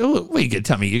 Like, what are you going to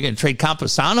tell me? You're going to trade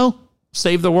Campusano?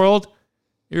 Save the world?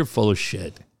 You're full of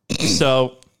shit.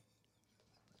 So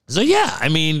yeah, I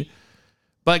mean,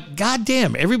 but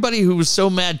goddamn, everybody who was so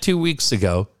mad 2 weeks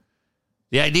ago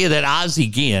The idea that Ozzie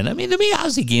Guillen, I mean, to me,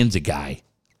 Ozzie Guillen's a guy.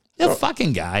 A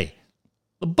fucking guy.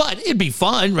 But it'd be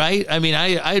fun, right? I mean,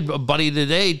 I had a buddy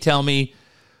today tell me,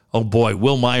 oh boy,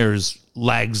 Will Myers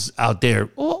lags out there.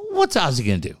 Well, what's Ozzie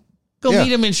going to do? Go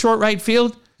meet him in short right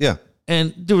field? Yeah.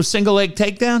 And do a single leg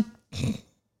takedown?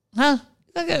 Huh?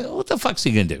 What the fuck's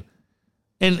he going to do?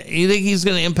 And you think he's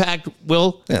going to impact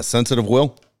Will? Yeah, sensitive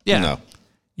Will? Yeah. No.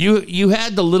 You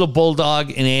had the little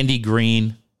bulldog and Andy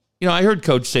Green. You know, I heard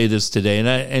Coach say this today,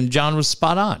 and John was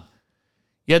spot on.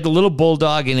 You had the little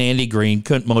bulldog and Andy Green,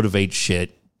 couldn't motivate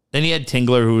shit. Then you had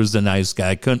Tingler, who was the nice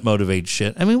guy, couldn't motivate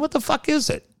shit. I mean, what the fuck is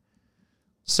it?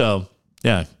 So,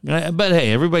 yeah. But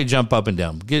hey, everybody jump up and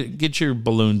down. Get your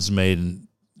balloons made and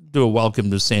do a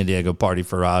welcome to San Diego party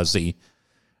for Ozzy.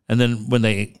 And then when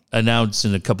they announce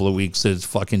in a couple of weeks that it's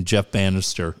fucking Jeff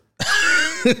Bannister.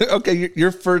 Okay,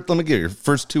 your first. Let me get your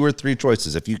first 2 or 3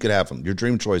 choices, if you could have them. Your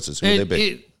dream choices. Who would they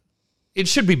be? It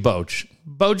should be Boch.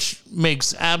 Boch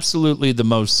makes absolutely the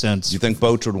most sense. You think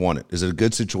Boch would want it? Is it a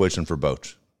good situation for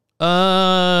Boch?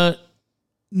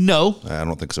 No. I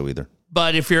don't think so either.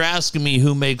 But if you're asking me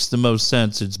who makes the most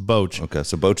sense, it's Boch. Okay,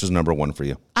 so Boch is number 1 for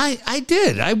you. I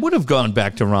did. I would have gone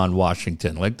back to Ron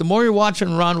Washington. Like, the more you're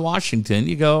watching Ron Washington,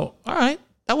 you go, all right,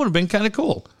 that would have been kind of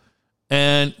cool.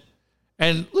 And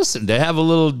listen, to have a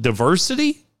little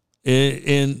diversity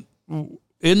in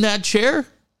that chair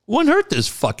wouldn't hurt this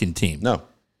fucking team. No.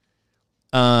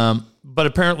 But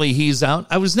apparently he's out.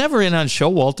 I was never in on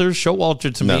Showalter.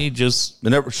 Showalter to me just...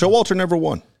 Showalter never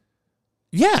won.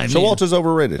 Yeah. I mean, Showalter's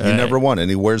overrated. He never won, and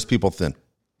he wears people thin.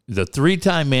 The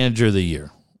 3-time manager of the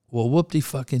year. Well,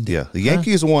 whoop-de-fucking-do. Yeah, the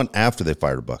Yankees won after they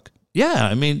fired Buck. Yeah,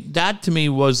 I mean, that to me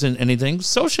wasn't anything.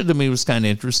 Socha to me was kind of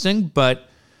interesting, but...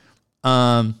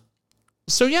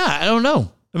 So, yeah, I don't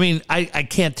know. I mean, I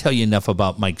can't tell you enough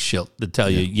about Mike Shildt to tell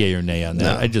you yay or nay on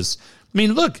that. No. I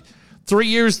mean, look, 3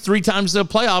 years, 3 times the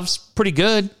playoffs, pretty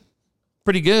good.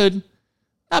 Pretty good.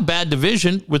 Not a bad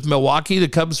division with Milwaukee. The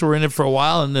Cubs were in it for a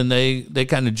while, and then they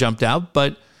kind of jumped out.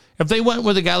 But if they went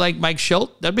with a guy like Mike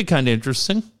Shildt, that'd be kind of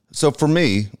interesting. So for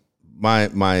me,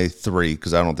 my 3,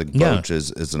 because I don't think Boch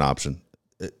is an option.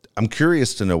 I'm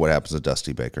curious to know what happens to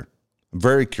Dusty Baker. I'm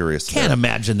very curious. Can't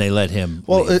imagine they let him.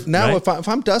 Well, leave, now right? if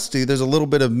I'm Dusty, there's a little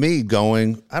bit of me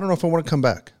going, I don't know if I want to come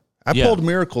back. I pulled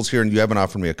miracles here, and you haven't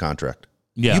offered me a contract.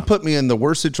 Yeah. You put me in the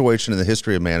worst situation in the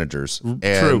history of managers,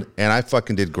 and I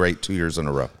fucking did great 2 years in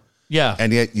a row. Yeah.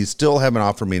 And yet you still haven't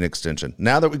offered me an extension.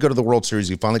 Now that we go to the World Series,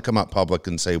 you finally come out public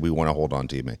and say, we want to hold on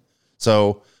to me.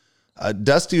 So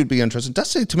Dusty would be interesting.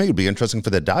 Dusty, to me, would be interesting for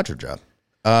the Dodger job.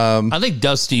 I think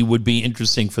Dusty would be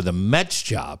interesting for the Mets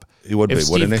job. He would if be,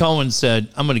 Steve wouldn't he? Cohen said,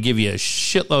 I'm going to give you a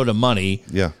shitload of money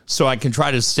so I can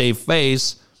try to save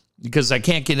face because I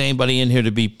can't get anybody in here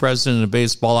to be president of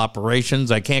baseball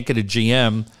operations. I can't get a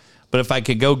GM. But if I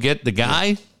could go get the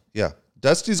guy. Yeah.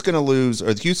 Dusty's going to lose,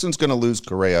 or Houston's going to lose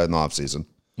Correa in the offseason.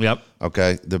 Yep.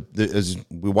 Okay. As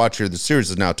we watch here, the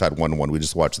series is now tied 1-1. We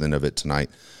just watched the end of it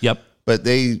tonight. Yep. But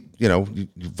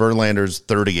Verlander's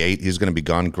 38. He's going to be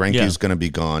gone. Greinke's going to be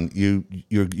gone.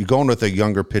 You're going with a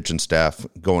younger pitching staff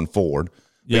going forward.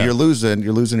 But you're losing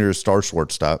your star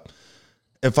shortstop.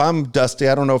 If I'm Dusty,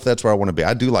 I don't know if that's where I want to be.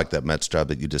 I do like that Mets job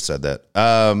that you just said that.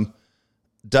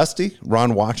 Dusty,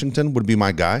 Ron Washington would be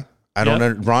my guy. I don't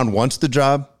know. Ron wants the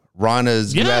job. Ron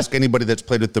is, you ask anybody that's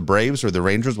played with the Braves or the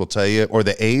Rangers will tell you, or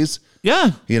the A's.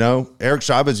 Yeah. Eric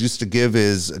Chavez used to give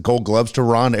his gold gloves to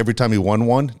Ron every time he won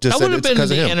one. That would have been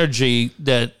the energy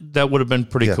that would have been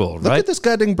pretty cool, right? Look at this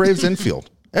goddamn Braves infield.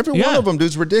 Every one of them,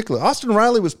 dude's ridiculous. Austin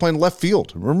Riley was playing left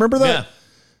field. Remember that? Yeah.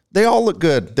 They all look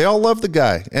good. They all love the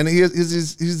guy. And he has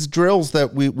his drills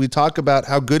that we talk about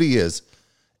how good he is.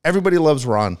 Everybody loves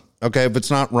Ron. Okay, if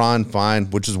it's not Ron, fine,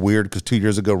 which is weird because 2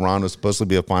 years ago Ron was supposed to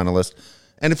be a finalist.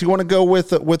 And if you want to go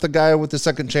with a guy with the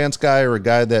second chance guy or a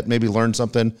guy that maybe learned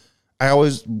something,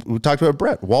 we talked about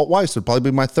Brett. Walt Weiss would probably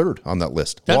be my 3rd on that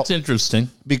list. That's interesting.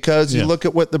 Because you look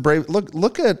at what the Braves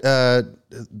look at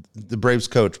the Braves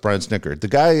coach, Brian Snitker. The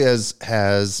guy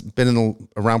has been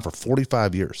around for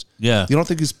 45 years. Yeah. You don't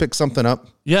think he's picked something up?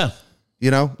 Yeah.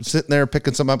 Sitting there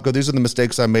picking something up, go, these are the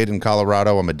mistakes I made in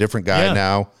Colorado. I'm a different guy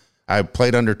now. I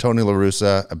played under Tony La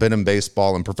Russa. I've been in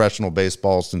baseball and professional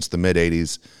baseball since the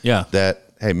mid-'80s. Yeah.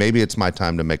 That, hey, maybe it's my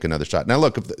time to make another shot. Now,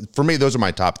 look, for me, those are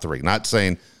my top 3. Not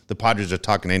saying the Padres are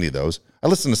talking any of those. I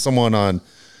listened to someone on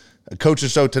a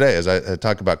coach's show today as I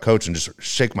talk about coach and just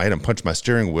shake my head and punch my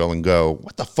steering wheel and go,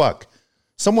 what the fuck?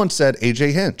 Someone said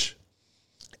A.J. Hinch.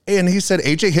 And he said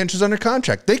A.J. Hinch is under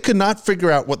contract. They could not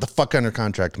figure out what the fuck under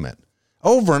contract meant.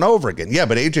 Over and over again. Yeah,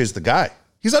 but A.J.'s the guy.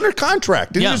 He's under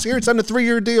contract. Did you just hear it's on a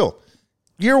 3-year deal?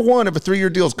 Year one of a 3-year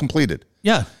deal is completed.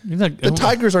 Yeah. The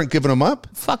Tigers aren't giving him up.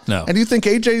 Fuck no. And you think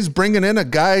AJ's bringing in a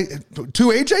guy, 2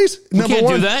 AJs? You can't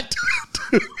do that.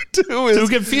 Two is too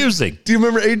confusing. Do you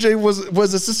remember AJ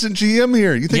was assistant GM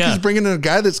here? You think he's bringing in a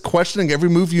guy that's questioning every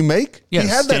move you make? Yeah, he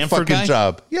had Stanford that fucking guy?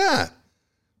 job. Yeah.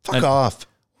 Fuck off.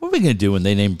 What are we going to do when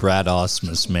they name Brad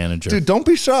Ausmus manager? Dude, don't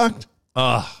be shocked.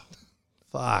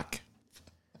 Fuck.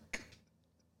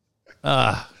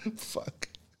 Fuck.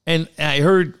 And I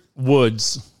heard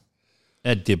Woods,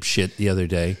 that dipshit, the other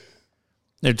day.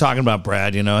 They're talking about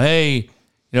Brad, hey,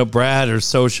 Brad or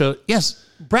Sosha. Yes,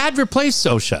 Brad replaced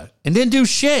Sosha and didn't do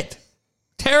shit.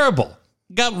 Terrible.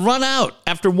 Got run out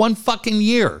after 1 fucking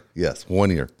year. Yes, 1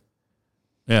 year.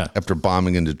 Yeah. After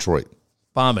bombing in Detroit.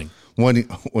 Bombing. 1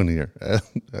 year.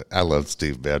 I love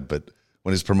Steve, man, but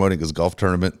when he's promoting his golf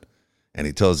tournament and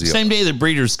he tells you. Same day the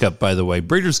Breeders' Cup, by the way.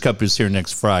 Breeders' Cup is here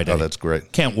next Friday. Oh, that's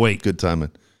great. Can't wait. Good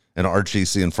timing. And Archie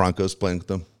seeing Franco's playing with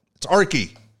them. It's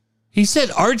Archie. He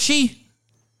said Archie?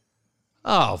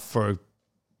 Oh, for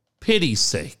pity's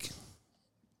sake.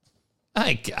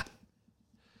 My God.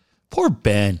 Poor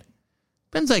Ben.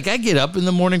 Ben's like, I get up in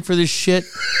the morning for this shit. Is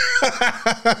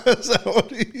that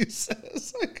what he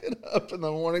says? I get up in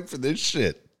the morning for this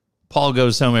shit. Paul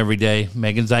goes home every day.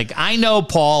 Megan's like, I know,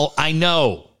 Paul. I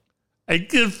know.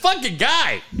 The fucking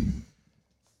guy.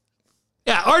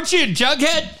 Yeah, Archie and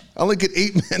Jughead. I only get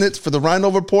 8 minutes for the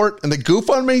Rhino report and they goof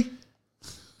on me.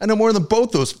 I know more than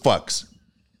both those fucks.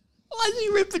 Why is he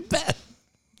ripping Ben?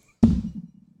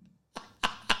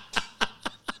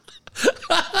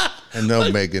 I know,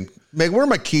 Megan. Megan, where are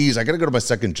my keys? I got to go to my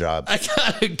second job. I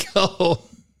gotta go.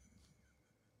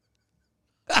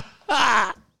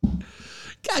 God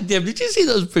damn, did you see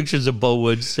those pictures of Bo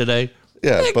Woods today?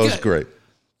 Yeah, Bo's great.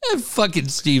 That fucking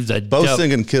Steve's a Bo dope.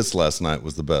 singing Kiss last night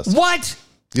was the best. What?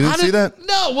 You didn't see that?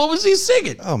 No, what was he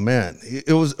singing? Oh, man.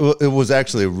 It was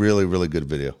actually a really, really good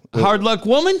video. Hard Luck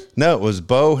Woman? No, it was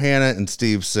Bo, Hannah, and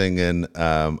Steve singing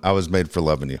I Was Made for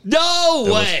Loving You. No way.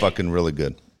 It was fucking really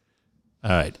good.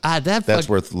 All right. That's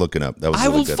worth looking up. That was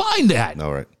really good. I will find that.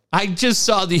 All right. I just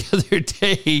saw the other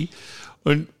day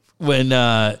when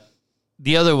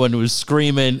the other one was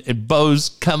screaming and Bo's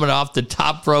coming off the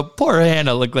top rope. Poor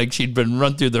Hannah looked like she'd been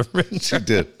run through the ring. She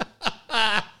did.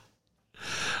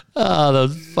 Oh,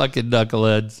 those fucking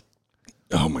knuckleheads.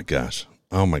 Oh, my gosh.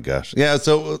 Yeah,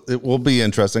 so it will be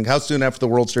interesting. How soon after the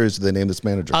World Series do they name this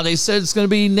manager? They said it's going to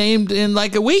be named in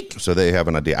like a week. So they have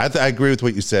an idea. I agree with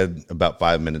what you said about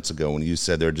 5 minutes ago when you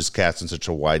said they're just casting such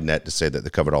a wide net to say that they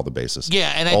covered all the bases.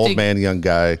 Yeah, and I Old think, man, young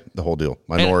guy, the whole deal.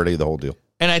 Minority, the whole deal.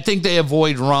 And I think they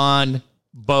avoid Ron,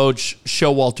 Boch,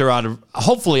 Showalter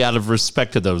hopefully out of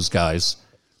respect to those guys,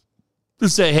 to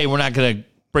say, hey, we're not going to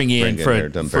bring you in for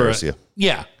to embarrass you.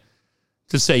 Yeah,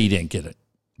 to say you didn't get it.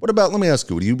 What about, let me ask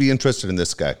you, would you be interested in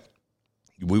this guy?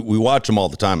 We watch him all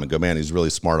the time and go, man, he's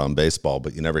really smart on baseball,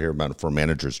 but you never hear about him for a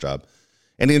manager's job.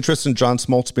 Any interest in John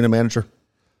Smoltz being a manager?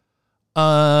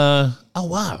 Oh,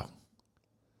 wow.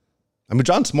 I mean,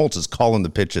 John Smoltz is calling the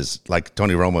pitches like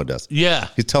Tony Romo does. Yeah.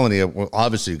 He's telling you, well,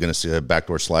 obviously you're going to see a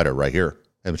backdoor slider right here.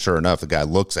 And sure enough, the guy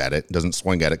looks at it, doesn't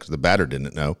swing at it because the batter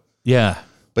didn't know. Yeah.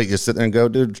 But you sit there and go,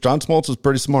 dude, John Smoltz is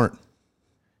pretty smart.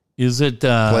 Is it?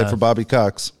 Played for Bobby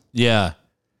Cox. Yeah.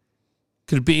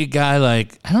 Could it be a guy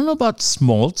like, I don't know about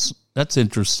Smoltz. That's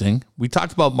interesting. We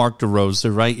talked about Mark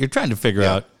DeRosa, right? You're trying to figure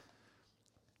out.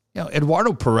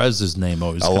 Eduardo Perez's name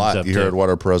always comes up. You hear too.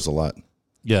 Eduardo Perez a lot.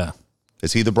 Yeah.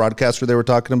 Is he the broadcaster they were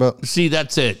talking about? See,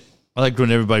 that's it. I liked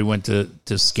when everybody went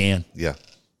to Scan. Yeah.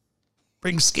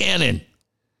 Bring Scan in.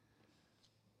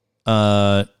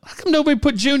 How come nobody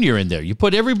put Junior in there? You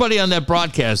put everybody on that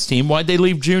broadcast team. Why'd they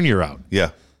leave Junior out?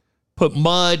 Yeah. Put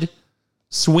Mudd,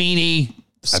 Sweeney,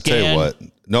 Scan. I tell you what,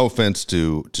 no offense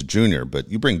to Junior, but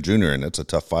you bring Junior in, it's a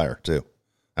tough fire too.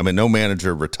 I mean, no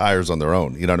manager retires on their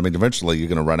own. You know what I mean? Eventually you're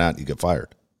going to run out and you get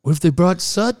fired. What if they brought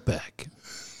Sut back?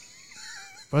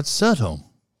 Brought Sut home.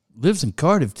 Lives in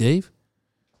Cardiff, Dave.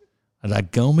 I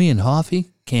like Gomi and Hoffy,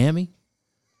 Cammy.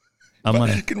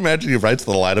 Can you imagine he writes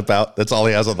the lineup out? That's all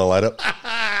he has on the lineup.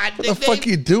 What the fuck are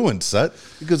you doing, Sut?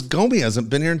 Because Gomi hasn't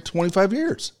been here in 25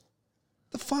 years.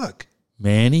 The fuck?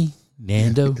 Manny,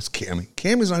 Nando. It's Cammy.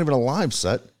 Cammy's not even alive,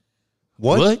 Sut.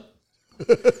 What?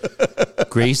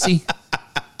 Gracie?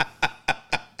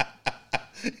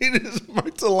 He just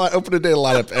marked the open a day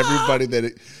lineup. Everybody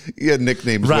that he had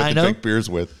nicknames Rhino? with to drink beers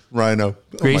with. Rhino.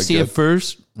 Gracie at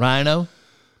first. Rhino.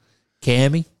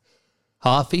 Cammy.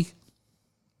 Hoffy.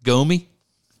 Gomi.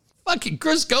 Fucking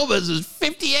Chris Gomez is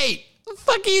 58. What the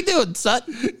fuck are you doing, son?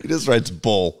 He just writes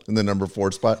Bull in the number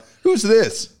 4 spot. Who's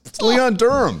this? It's Leon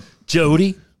Durham.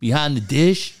 Jody behind the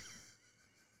dish.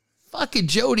 Fucking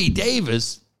Jody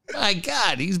Davis. My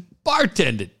God, he's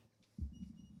bartending.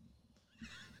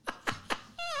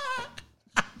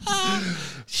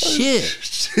 Shit.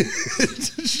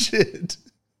 Shit.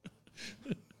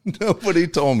 Nobody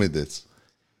told me this.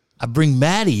 I bring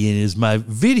Matty in as my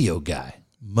video guy.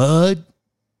 Mud,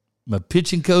 my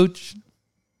pitching coach.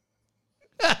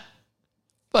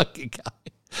 Fucking guy.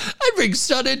 I'd bring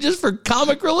Son in just for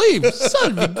comic relief.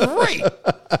 Son would be great.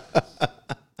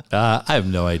 I have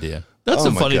no idea. That's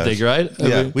a funny thing, right?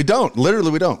 Yeah, we don't.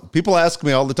 Literally, we don't. People ask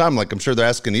me all the time, like I'm sure they're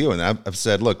asking you, and I've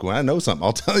said, look, when I know something,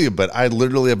 I'll tell you, but I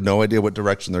literally have no idea what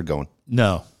direction they're going.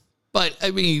 No. But,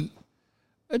 I mean,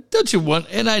 don't you want,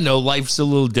 and I know life's a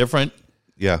little different.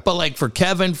 Yeah. But like for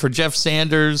Kevin, for Jeff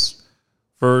Sanders,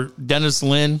 for Dennis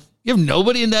Lynn, you have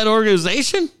nobody in that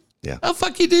organization? Yeah. How the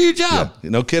fuck you do your job?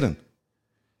 Yeah. No kidding.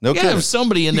 No you kidding. Have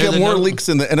somebody in there. You get more leaks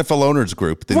in the NFL owners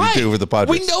group than you do over the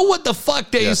Padres. We know what the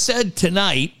fuck they said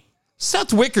tonight.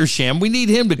 Seth Wickersham, we need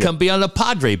him to come be on the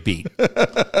Padre beat.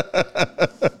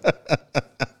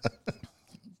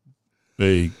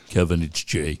 Hey, Kevin, it's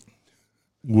Jay.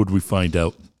 What'd we find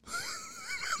out?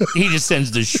 He just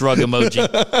sends the shrug emoji.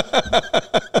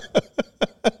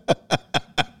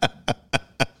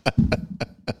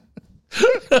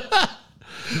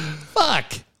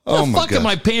 Fuck. Oh the fuck am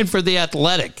I paying for The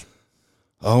Athletic?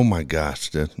 Oh my gosh,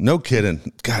 dude. No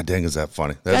kidding. God dang, is that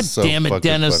funny? That's God damn it,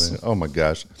 Dennis. Funny. Oh my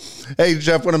gosh. Hey,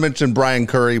 Jeff, want to mention Brian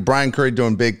Curry. Brian Curry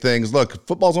doing big things. Look,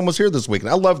 football's almost here this week.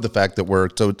 And I love the fact that we're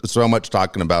so much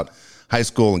talking about high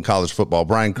school and college football.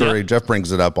 Brian Curry, Jeff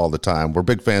brings it up all the time. We're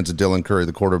big fans of Dylan Curry,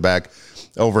 the quarterback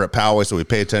over at Poway, so we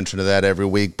pay attention to that every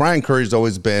week. Brian Curry's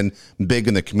always been big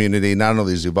in the community. Not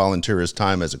only does he volunteer his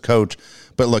time as a coach,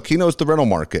 but look, he knows the rental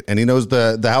market and he knows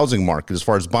the housing market as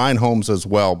far as buying homes as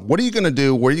well. What are you going to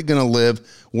do? Where are you going to live?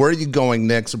 Where are you going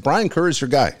next? Brian Curry's your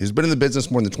guy. He's been in the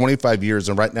business more than 25 years,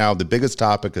 and right now the biggest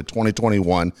topic of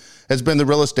 2021 has been the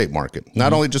real estate market.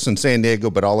 Not only just in San Diego,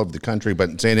 but all over the country.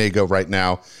 But in San Diego right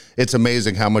now, it's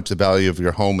amazing how much the value of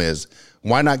your home is.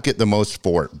 Why not get the most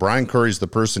for it? Brian Curry's the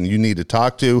person you need to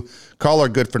talk to. Call our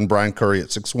good friend Brian Curry at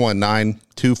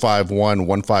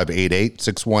 619-251-1588,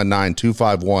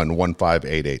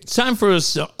 619-251-1588. It's time for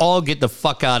us to all get the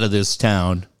fuck out of this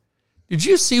town. Did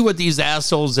you see what these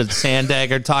assholes at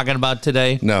Sandag are talking about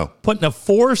today? No. Putting a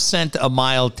 4-cent a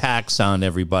mile tax on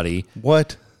everybody.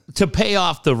 What? To pay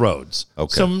off the roads.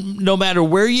 Okay. So no matter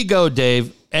where you go,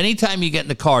 Dave, anytime you get in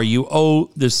the car, you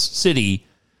owe the city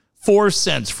 4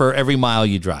 cents for every mile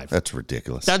you drive. That's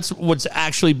ridiculous. That's what's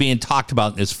actually being talked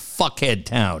about in this fuckhead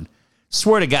town.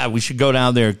 Swear to God, we should go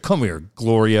down there. Come here,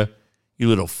 Gloria, you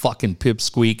little fucking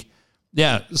pipsqueak.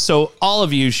 Yeah, so all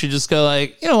of you should just go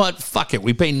like, you know what? Fuck it.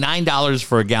 We pay $9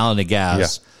 for a gallon of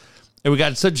gas. Yeah. And we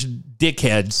got such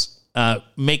dickheads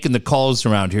making the calls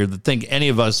around here that think any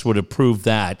of us would approve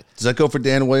that. Does that go for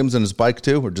Dan Williams and his bike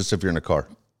too, or just if you're in a car?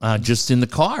 Just in the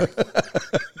car.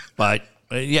 But...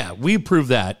 yeah, we approve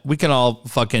that. We can all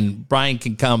Brian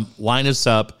can come line us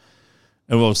up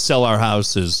and we'll sell our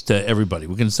houses to everybody.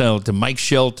 We can sell it to Mike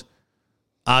Schilt,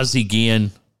 Ozzie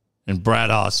Guillen, and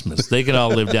Brad Osmus. They can all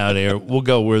live down there. We'll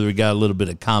go where we got a little bit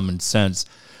of common sense.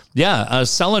 Yeah,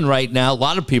 selling right now, a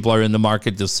lot of people are in the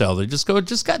market to sell. They just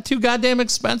got too goddamn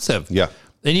expensive. Yeah.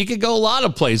 And you could go a lot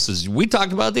of places. We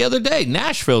talked about the other day.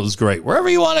 Nashville is great. Wherever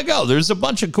you want to go, there's a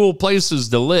bunch of cool places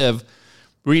to live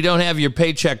where you don't have your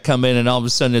paycheck come in and all of a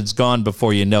sudden it's gone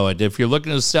before you know it. If you're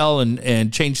looking to sell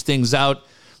and change things out,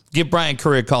 give Brian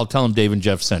Curry a call. Tell him Dave and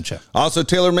Jeff sent you. Also,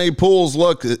 TaylorMade Pools.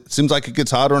 Look, it seems like it gets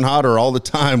hotter and hotter all the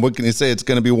time. What can you say? It's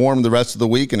going to be warm the rest of the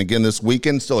week. And again, this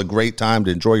weekend, still a great time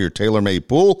to enjoy your TaylorMade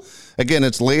pool. Again,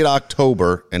 it's late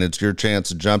October, and it's your chance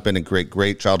to jump in and create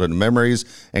great childhood memories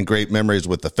and great memories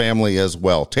with the family as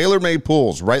well. TaylorMade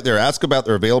Pools, right there. Ask about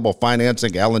their available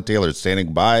financing. Alan Taylor is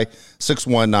standing by.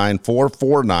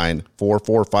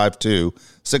 619-449-4452.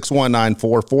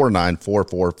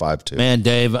 619-449-4452. Man,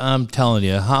 Dave, I'm telling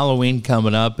you, Halloween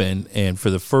coming up, and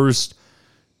for the first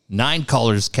 9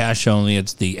 callers cash only,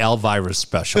 it's the Elvira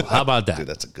special. How about that? Dude,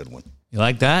 that's a good one. You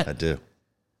like that? I do.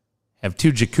 Have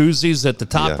 2 jacuzzis at the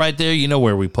top right there. You know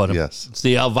where we put them. Yes. It's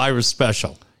the Elvira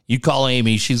special. You call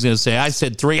Amy, she's going to say, I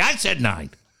said 3, I said 9.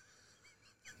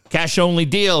 Cash only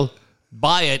deal.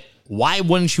 Buy it. Why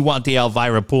wouldn't you want the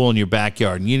Elvira pool in your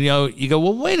backyard? And you go,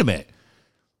 well, wait a minute.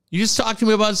 You just talked to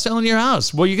me about selling your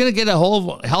house. Well, you're going to get a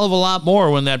hell of a lot more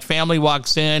when that family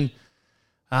walks in.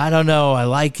 I don't know. I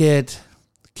like it.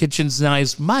 The kitchen's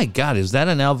nice. My God, is that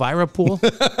an Elvira pool?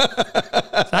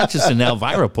 It's not just an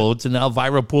Elvira pool. It's an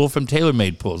Elvira pool from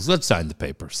TaylorMade Pools. Let's sign the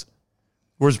papers.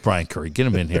 Where's Brian Curry? Get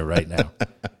him in here right now.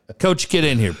 Coach, get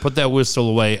in here. Put that whistle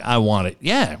away. I want it.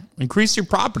 Yeah. Increase your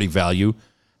property value.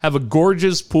 Have a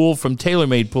gorgeous pool from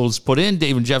TaylorMade Pools put in.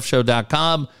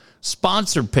 DaveandJeffShow.com.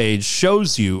 Sponsor page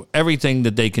shows you everything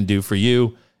that they can do for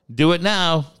you. Do it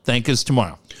now. Thank us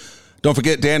tomorrow. Don't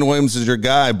forget, Dan Williams is your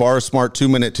guy. Bar Smart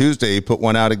 2-Minute Tuesday. He put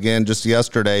one out again just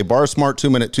yesterday. Bar Smart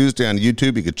 2-Minute Tuesday on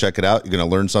YouTube. You can check it out. You're going to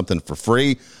learn something for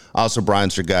free. Also,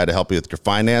 Brian's your guy to help you with your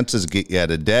finances, get you out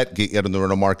of debt, get you out of the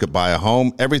rental market, buy a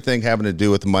home. Everything having to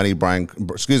do with money.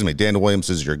 Dan Williams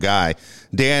is your guy.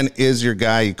 Dan is your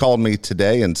guy. He called me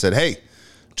today and said, hey,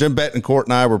 Jim Betancourt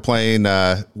and I were playing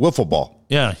wiffle ball.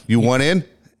 Yeah. You want in?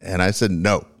 And I said,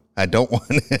 no, I don't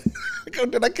want in. I go,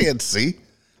 dude, I can't see.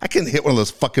 I can't hit one of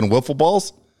those fucking wiffle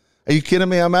balls. Are you kidding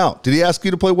me? I'm out. Did he ask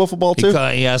you to play wiffle ball too?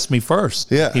 He asked me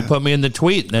first. Yeah. He put me in the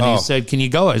tweet. And then he said, can you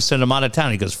go? I said, I'm out of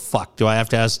town. He goes, fuck, do I have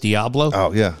to ask Diablo?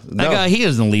 Oh, yeah. No. He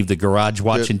doesn't leave the garage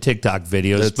watching TikTok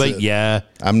videos. But yeah.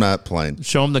 I'm not playing.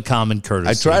 Show him the common courtesy.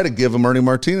 I try to give him Ernie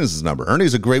Martinez's number.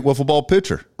 Ernie's a great wiffle ball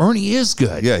pitcher. Ernie is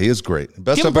good. Yeah, he is great.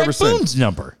 Best Give I've ever seen. Boone's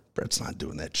number. Brett's not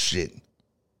doing that shit.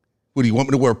 What, do you want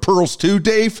me to wear pearls too,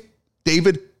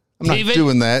 David? I'm not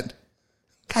doing that.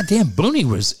 Goddamn, Booney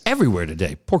was everywhere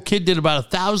today. Poor kid did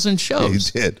about 1,000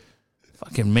 shows. Yeah, he did.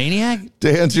 Fucking maniac.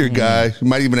 Dan's your guy. He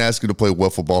might even ask you to play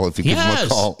wiffle ball if you give him a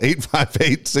call.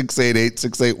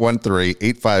 858-688-6813.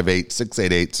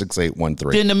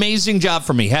 858-688-6813. Did an amazing job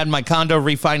for me. Had my condo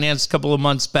refinanced a couple of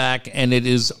months back, and it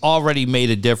has already made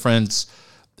a difference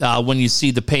when you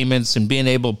see the payments and being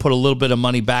able to put a little bit of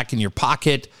money back in your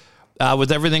pocket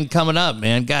with everything coming up,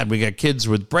 man. God, we got kids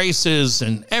with braces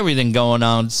and everything going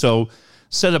on. So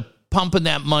instead of pumping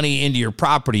that money into your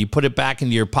property, put it back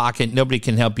into your pocket. Nobody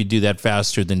can help you do that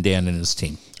faster than Dan and his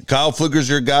team. Kyle Pfluger's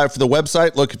your guy for the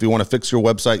website. Look, if you want to fix your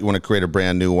website, you want to create a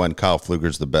brand new one, Kyle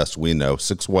Pfluger's the best we know.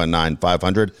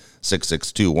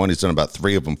 619-500-6621. He's done about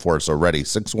 3 of them for us already.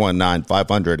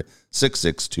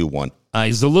 619-500-6621.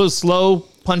 He's a little slow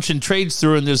punching trades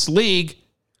through in this league,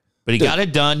 but he got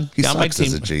it done. He sucks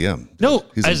as a GM. No,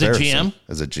 He's as a GM.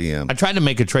 As a GM. I tried to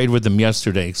make a trade with him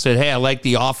yesterday. Said, hey, I like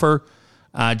the offer.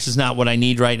 It's just not what I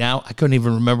need right now. I couldn't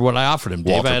even remember what I offered him.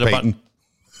 Dave,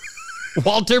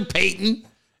 Walter Payton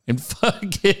and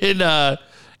fucking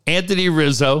Anthony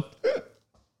Rizzo.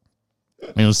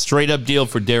 Straight up deal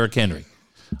for Derrick Henry.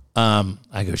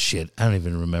 I go, shit, I don't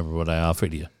even remember what I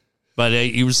offered you. But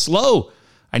he was slow.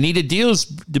 I needed deals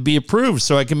to be approved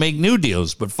so I can make new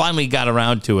deals, but finally got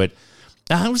around to it.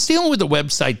 Now, I was dealing with the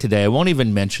website today. I won't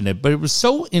even mention it, but it was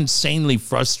so insanely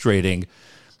frustrating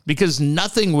because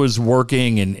nothing was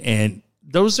working. And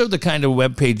those are the kind of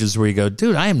web pages where you go,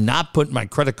 dude, I am not putting my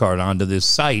credit card onto this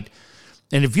site.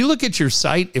 And if you look at your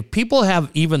site, if people have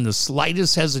even the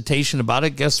slightest hesitation about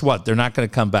it, guess what? They're not going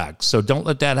to come back. So don't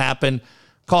let that happen.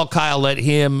 Call Kyle, let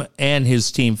him and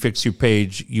his team fix your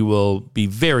page. You will be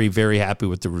very, very happy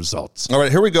with the results. All right,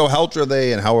 here we go. How much are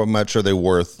they and how much are they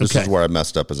worth? This is where I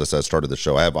messed up, as I said, I started the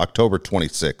show. I have October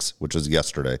 26th, which is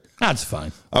yesterday. That's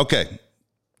fine. Okay,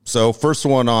 so first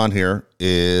one on here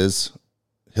is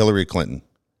Hillary Clinton.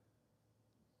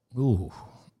 Ooh,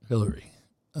 Hillary.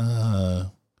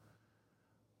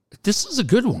 This is a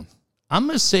good one. I'm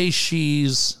going to say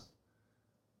she's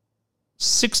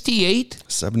 68?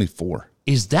 74.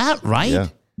 Is that right? Yeah.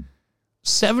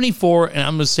 74, and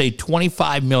I'm going to say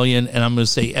 $25 million, and I'm going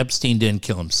to say Epstein didn't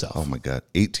kill himself. Oh, my God.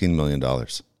 $18 million. All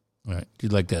right. Do you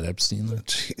like that Epstein?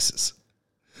 Jesus.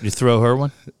 You throw her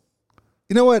one?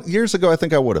 You know what? Years ago, I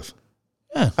think I would have.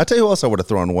 Yeah. I tell you who else I would have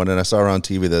thrown one, and I saw her on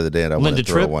TV the other day, and I wanted to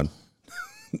throw Tripp? one.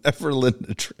 Never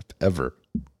Linda Tripp, ever.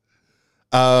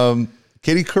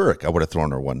 Katie Couric, I would have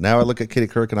thrown her one. Now I look at Katie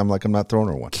Couric, and I'm like, I'm not throwing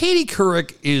her one. Katie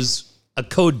Couric is a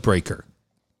code breaker.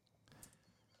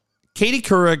 Katie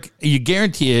Couric, you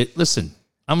guarantee it. Listen,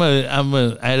 I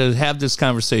had to have this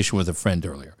conversation with a friend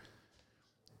earlier.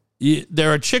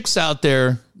 There are chicks out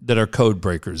there that are code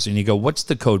breakers, and you go, what's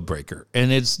the code breaker?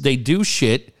 And it's they do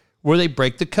shit where they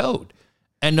break the code.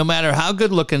 And no matter how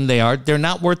good looking they are, they're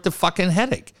not worth the fucking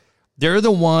headache. They're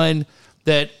the one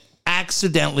that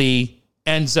accidentally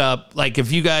ends up, like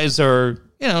if you guys are,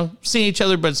 seeing each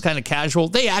other, but it's kind of casual,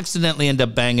 they accidentally end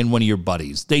up banging one of your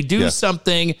buddies. They do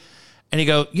something, and you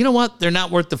go, you know what? They're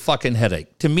not worth the fucking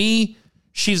headache. To me,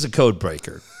 she's a code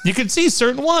breaker. You can see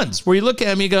certain ones where you look at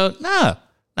them, you go, nah,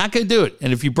 not going to do it.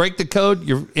 And if you break the code,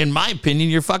 in my opinion,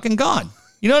 you're fucking gone.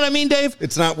 You know what I mean, Dave?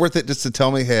 It's not worth it just to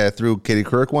tell me, hey, I threw Katie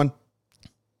Couric one?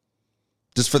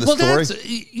 Just for the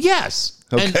story? Yes.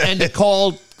 Okay. And to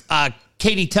call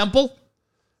Katie Temple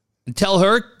and tell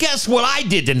her, guess what I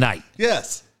did tonight?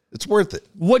 Yes. It's worth it.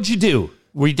 What'd you do?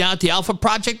 Were you down at the Alpha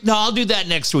Project? No, I'll do that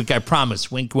next week, I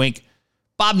promise. Wink, wink.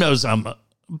 Bob knows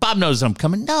I'm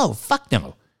coming. No, fuck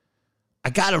no. I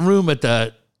got a room at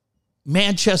the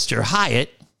Manchester Hyatt,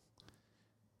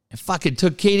 and fucking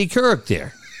took Katie Couric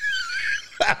there.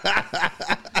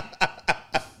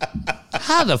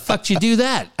 How the fuck you do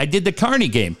that? I did the Carney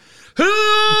game. Who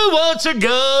wants to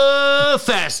go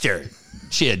faster?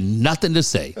 She had nothing to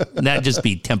say. And that'd just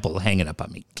be Temple hanging up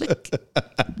on me. Click.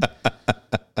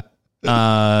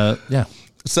 Yeah.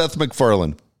 Seth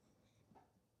MacFarlane.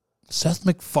 Seth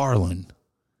MacFarlane.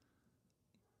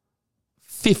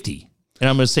 50. And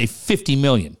I'm going to say 50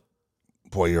 million.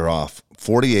 Boy, you're off.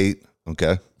 48.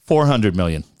 Okay. 400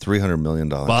 million. $300 million.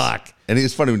 Fuck. And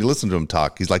it's funny when you listen to him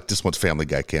talk, he's like, just wants Family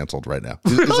Guy canceled right now.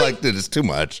 He's like, dude, it's too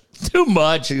much. Too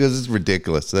much. He goes, it's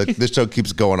ridiculous. This show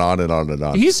keeps going on and on and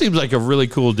on. He seems like a really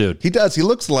cool dude. He does. He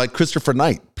looks like Christopher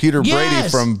Knight, Peter Brady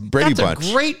from Brady Bunch. That's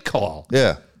a great call.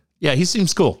 Yeah. Yeah, he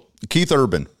seems cool. Keith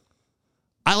Urban.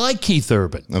 I like Keith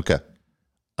Urban. Okay.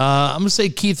 I'm going to say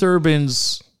Keith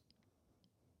Urban's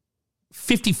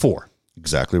 54.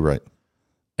 Exactly right.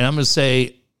 And I'm going to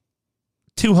say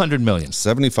 200 million.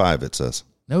 75, it says.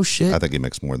 No shit. I think he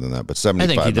makes more than that, but 75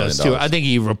 I think he does too. I think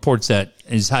he reports that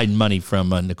he's hiding money from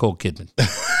Nicole Kidman.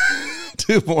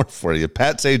 Two more for you.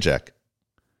 Pat Sajak.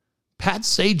 Pat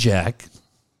Sajak,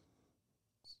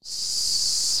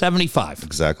 75.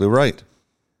 Exactly right.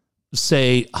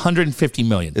 Say 150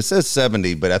 million. It says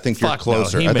 70, but I think you're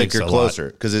closer. No, I think you're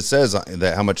closer because it says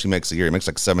that how much he makes a year. He makes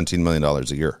like $17 million a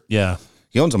year. Yeah.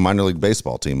 He owns a minor league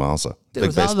baseball team also. Dude,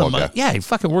 big baseball guy. Yeah, he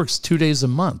fucking works 2 days a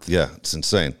month. Yeah, it's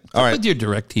insane. All right. With your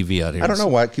DirecTV out here. I don't know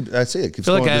why I see it. Keeps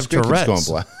I feel going, like I have Tourette's. Keeps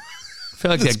going black. I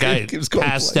feel like that guy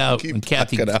passed out when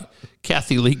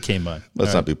Kathy Lee came on.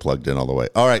 Let's not be plugged in all the way.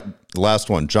 All right, last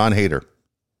one. John Hader.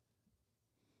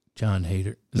 John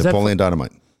Hader. Napoleon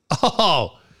Dynamite.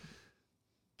 Oh,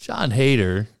 John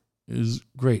Hader is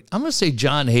great. I'm going to say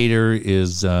John Hader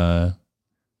is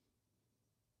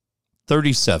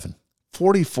 37.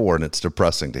 44, and it's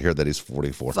depressing to hear that he's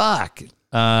 44. Fuck.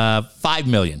 5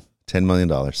 million. $10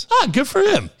 million. Ah, good for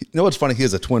him. You know what's funny? He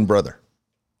has a twin brother.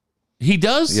 He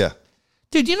does? Yeah.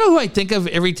 Dude, you know who I think of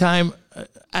every time?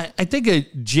 I think of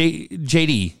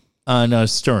JD on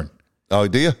Stern. Oh,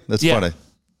 do you? That's funny.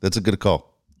 That's a good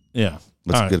call. Yeah.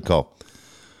 That's a good call.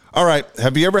 All right.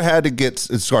 Have you ever had to get,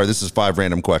 sorry, this is 5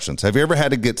 random questions. Have you ever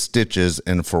had to get stitches,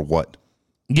 and for what?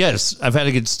 Yes, I've had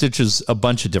to get stitches a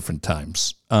bunch of different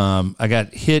times. I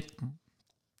got hit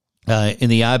in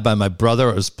the eye by my brother.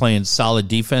 I was playing solid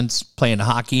defense, playing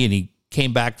hockey, and he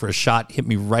came back for a shot, hit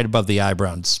me right above the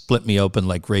eyebrow, and split me open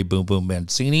like Ray Boom Boom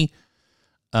Mancini.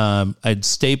 I had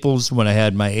staples when I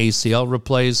had my ACL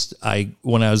replaced.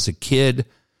 When I was a kid,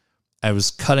 I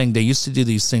was cutting. They used to do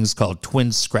these things called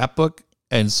twin scrapbook,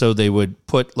 and so they would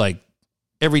put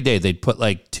every day they'd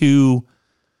put 2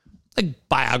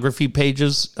 biography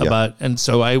pages about, and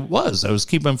so I was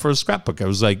keeping them for a scrapbook. I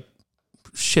was like,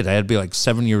 shit, I had to be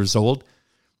 7 years old.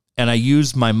 And I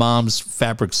used my mom's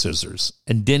fabric scissors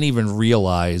and didn't even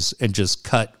realize and just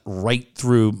cut right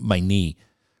through my knee.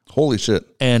 Holy shit.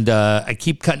 And I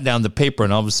keep cutting down the paper,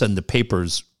 and all of a sudden the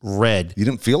paper's red. You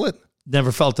didn't feel it?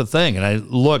 Never felt a thing. And I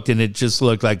looked, and it just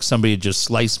looked like somebody had just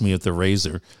sliced me with a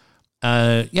razor.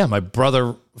 My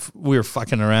brother, we were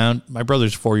fucking around. My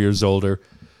brother's 4 years older.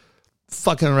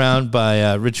 Fucking around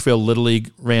by Richfield Little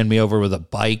League, ran me over with a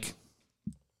bike.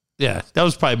 Yeah, that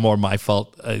was probably more my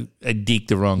fault. I deked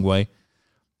the wrong way.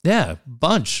 Yeah,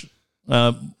 bunch.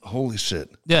 Holy shit.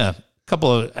 Yeah,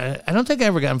 couple of. I don't think I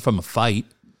ever got him from a fight.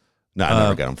 No, I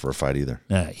never got him for a fight either.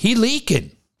 He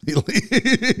leaking.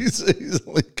 He's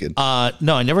leaking.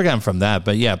 No, I never got him from that.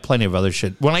 But yeah, plenty of other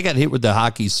shit. When I got hit with the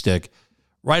hockey stick,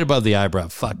 right above the eyebrow,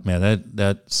 fuck man,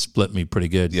 that split me pretty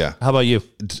good. Yeah. How about you?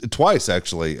 Twice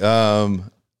actually.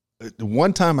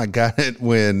 One time I got it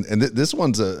when, and this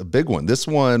one's a big one. This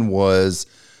one was,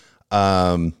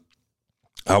 I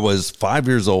was 5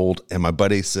 years old, and my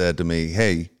buddy said to me,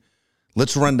 "Hey,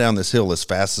 let's run down this hill as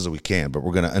fast as we can, but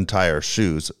we're going to untie our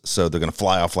shoes so they're going to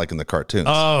fly off like in the cartoons."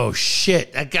 Oh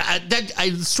shit!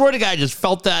 I swear to God, I just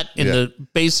felt that in the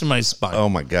base of my spine. Oh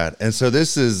my God! And so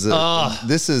this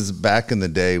is back in the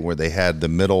day where they had the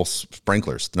metal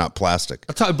sprinklers, not plastic.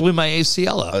 That's how I blew my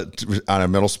ACL out on a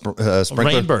metal sprinkler.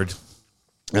 Rainbird.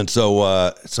 And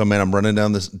so man, I'm running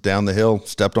down the hill,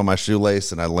 stepped on my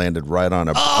shoelace, and I landed right on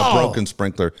a broken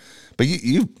sprinkler. But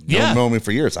you know me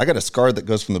for years. I got a scar that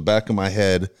goes from the back of my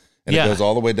head, and it goes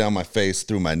all the way down my face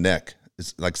through my neck.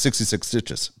 It's like 66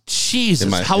 stitches.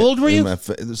 Jesus. How old were you? This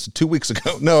was 2 weeks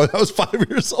ago. No, I was 5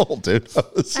 years old, dude.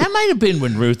 That might have been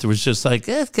when Ruth was just like,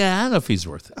 this guy, I don't know if he's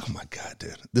worth it. Oh, my God,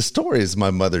 dude. The stories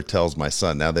my mother tells my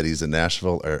son now that he's in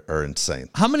Nashville are insane.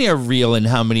 How many are real and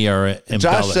how many are embellished?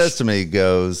 Josh says to me, he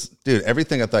goes, dude,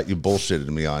 everything I thought you bullshitted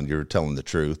me on, you were telling the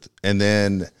truth. And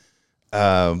then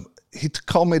he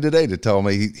called me today to tell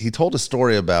me he told a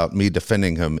story about me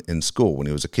defending him in school when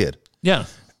he was a kid. Yeah.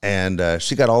 And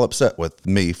she got all upset with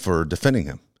me for defending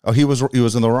him. Oh, he was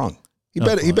in the wrong. He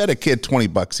bet a kid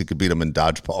 $20 he could beat him in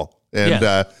dodgeball.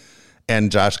 And and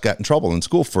Josh got in trouble in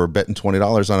school for betting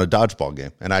 $20 on a dodgeball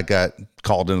game. And I got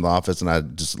called into the office and I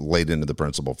just laid into the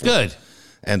principal for Good. it.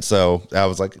 And so I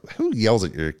was like, who yells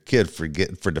at your kid for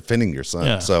defending your son?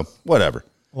 Yeah. So whatever.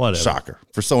 Whatever. Shocker.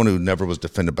 For someone who never was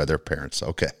defended by their parents.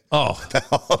 Okay. Oh.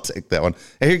 I'll take that one.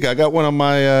 Hey, here you go. I got one on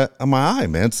my eye,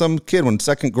 man. Some kid when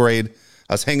second grade,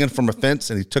 I was hanging from a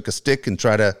fence and he took a stick and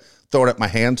tried to throw it at my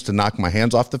hands to knock my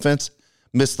hands off the fence.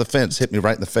 Missed the fence, hit me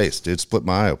right in the face, dude. Split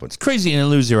my eye open. It's crazy you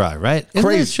didn't lose your eye, right?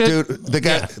 Crazy, dude. The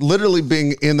guy literally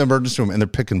being in the emergency room and they're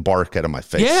picking bark out of my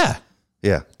face. Yeah.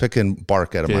 Yeah. Picking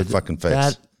bark out of my fucking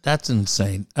face. That's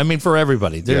insane. I mean, for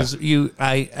everybody. There's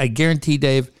I guarantee,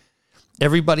 Dave,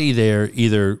 everybody there,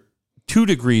 either 2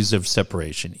 degrees of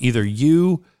separation, either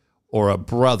you or a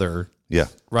brother,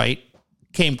 right,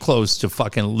 came close to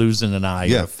fucking losing an eye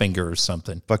or a finger or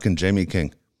something. Fucking Jamie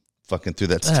King. Fucking threw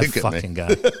that stick at fucking me.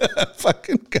 guy.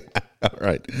 Fucking guy. All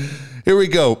right. Here we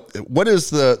go. What is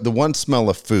the one smell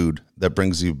of food that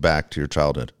brings you back to your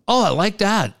childhood? Oh, I like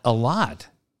that a lot.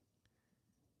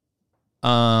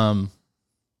 I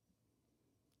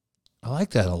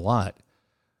like that a lot.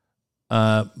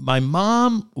 My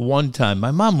mom, one time,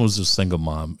 my mom was a single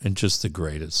mom and just the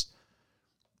greatest.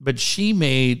 But she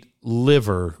made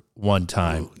liver one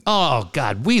time. Oh,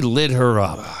 God, we lit her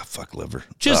up. Oh, fuck liver.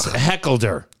 Just heckled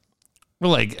her.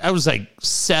 I was like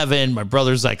 7. My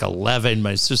brother's like 11.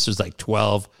 My sister's like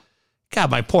 12.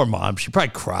 God, my poor mom. She probably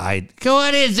cried.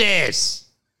 What is this?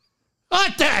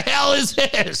 What the hell is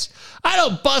this? I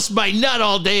don't bust my nut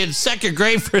all day in second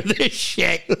grade for this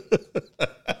shit.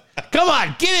 Come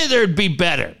on, get in there and be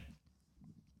better.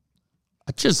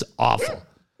 Just awful.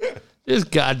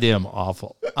 Just goddamn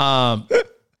awful.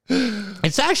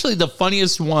 It's actually the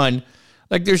funniest one.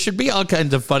 Like, there should be all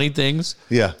kinds of funny things.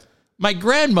 Yeah. My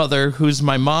grandmother, who's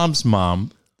my mom's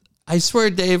mom, I swear,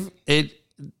 Dave,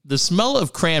 the smell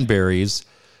of cranberries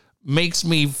makes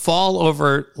me fall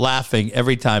over laughing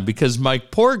every time because my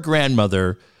poor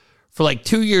grandmother, for like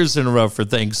 2 years in a row for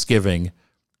Thanksgiving,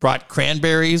 brought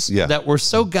cranberries that were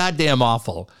so goddamn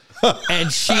awful.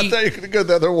 And she... I thought you were going to go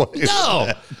the other way.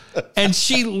 No. And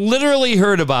she literally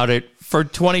heard about it for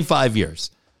 25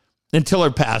 years until her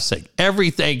passing.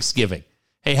 Every Thanksgiving.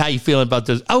 Hey, how you feeling about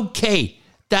this? Okay,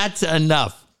 that's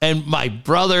enough. And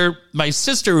my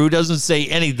sister, who doesn't say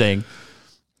anything,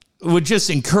 would just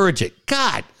encourage it.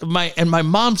 God, my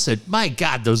mom said, my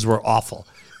God, those were awful.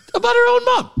 About her own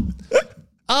mom.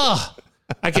 Oh,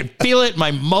 I could feel it in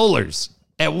my molars.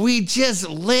 And we just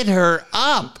lit her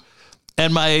up.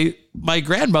 And my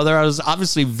grandmother, I was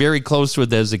obviously very close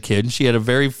with as a kid. She had a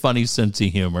very funny sense of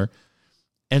humor.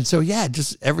 And so,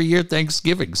 just every year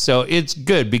Thanksgiving. So it's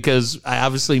good because I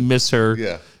obviously miss her.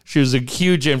 Yeah. She was a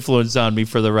huge influence on me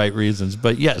for the right reasons.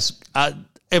 But yes,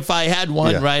 if I had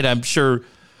one, right, I'm sure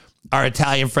our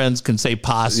Italian friends can say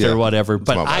pasta or whatever.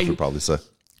 But my wife would probably say.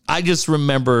 I just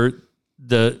remember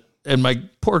and my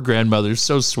poor grandmother,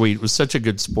 so sweet, was such a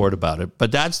good sport about it.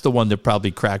 But that's the one that probably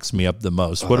cracks me up the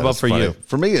most. What about for you?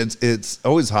 For me, it's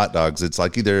always hot dogs. It's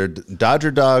like either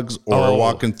Dodger dogs or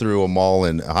walking through a mall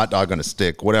and a hot dog on a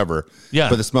stick, whatever. Yeah.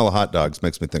 But the smell of hot dogs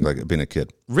makes me think like being a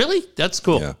kid. Really? That's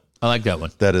cool. Yeah. I like that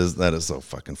one. That is so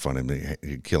fucking funny.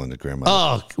 You're killing the grandmother.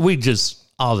 Oh, we just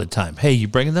all the time. Hey, you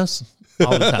bringing this?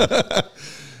 All the time.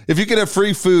 If you could have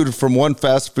free food from one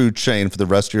fast food chain for the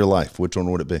rest of your life, which one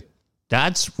would it be?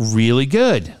 That's really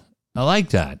good. I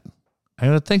like that. I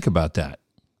got to think about that.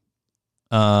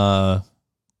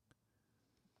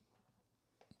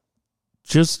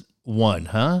 Just one,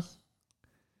 huh?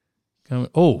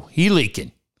 Oh, he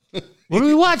leaking. What are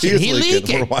we watching? He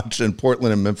leaking. We're watching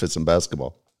Portland and Memphis in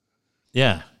basketball.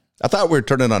 Yeah. I thought we were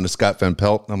turning on to Scott Van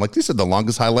Pelt. And I'm like, these are the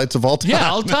longest highlights of all time. Yeah,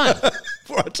 all time.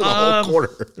 We're watching the whole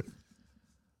quarter.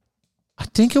 I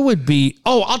think it would be...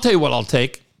 Oh, I'll tell you what I'll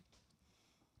take.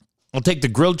 I'll take the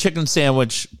grilled chicken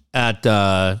sandwich at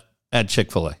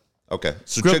Chick-fil-A. Okay.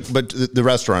 So but the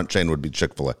restaurant chain would be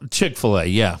Chick-fil-A. Chick-fil-A,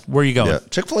 yeah. Where are you going? Yeah.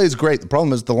 Chick-fil-A is great. The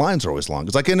problem is the lines are always long.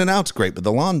 It's like In-N-Out's great, but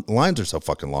the lines are so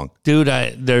fucking long. Dude,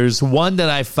 there's one that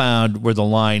I found where the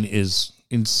line is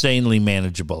insanely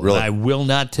manageable. Really? And I will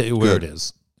not tell you where it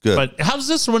is. Good. But how's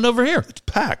this one over here? It's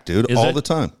packed, dude, all the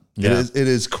time. Yeah. It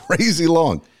is crazy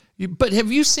long. But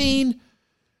have you seen...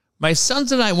 My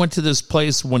sons and I went to this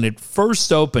place when it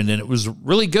first opened, and it was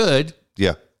really good.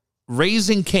 Yeah.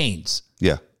 Raising Cane's.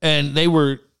 Yeah. And they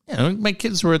were, my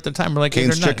kids were at the time were like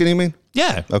Cane's Chicken, you mean?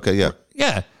 Yeah. Okay, yeah.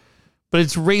 Yeah. But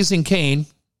it's Raising Cane,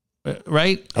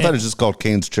 right? I thought it was just called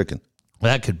Cane's Chicken.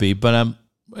 That could be, but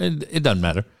it doesn't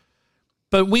matter.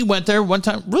 But we went there one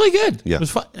time. Really good. Yeah. It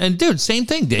was fun. And, dude, same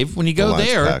thing, Dave. When you go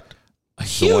there, packed. a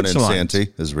huge The one in line.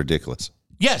 Santee is ridiculous.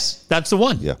 Yes, that's the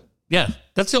one. Yeah. Yeah,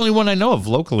 that's the only one I know of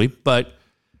locally. But,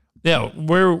 yeah,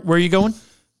 where are you going?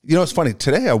 You know, it's funny.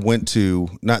 Today I went to,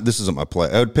 this isn't my play.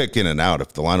 I would pick In and Out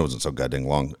if the line wasn't so goddamn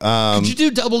long. Did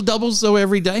you do doubles, though,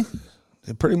 every day?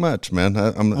 Pretty much, man.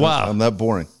 I'm that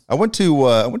boring. I went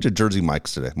to Jersey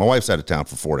Mike's today. My wife's out of town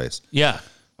for 4 days. Yeah.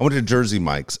 I went to Jersey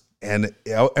Mike's, and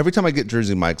every time I get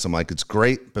Jersey Mike's, I'm like, it's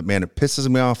great, but man, it pisses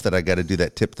me off that I got to do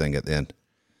that tip thing at the end.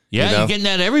 Yeah, you know? You're getting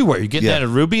that everywhere. You're getting that at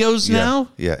Rubio's now?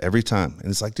 Yeah, every time.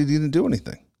 And it's like, dude, you didn't do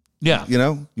anything. Yeah. You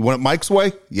know, you want it Mike's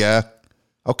way? Yeah.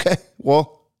 Okay.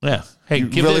 Well, yeah. Hey, you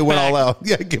give really it went back. all out.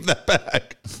 Yeah, give that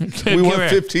back. We Give went it.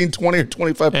 15, 20, or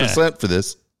 25% for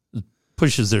this.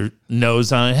 Pushes their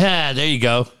nose on it. There you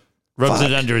go. Rubs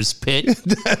it under his pit.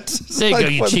 There you go,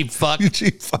 you cheap fuck. You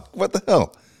cheap fuck. What the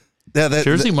hell? Yeah,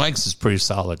 Jersey Mike's is pretty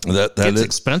solid. It's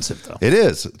expensive, though. It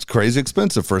is. It's crazy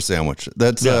expensive for a sandwich.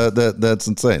 That's that's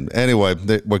insane. Anyway,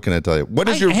 what can I tell you? What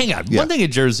is your... Hang on. Yeah. One thing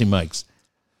at Jersey Mike's.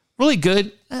 Really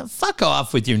good. Fuck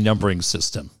off with your numbering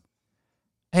system.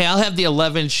 Hey, I'll have the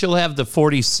 11. She'll have the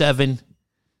 47.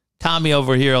 Tommy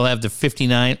over here will have the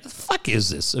 59. What the fuck is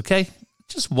this, okay?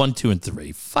 Just 1, 2, and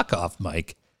 3. Fuck off,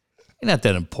 Mike. You're not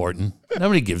that important.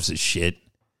 Nobody gives a shit.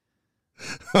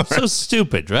 So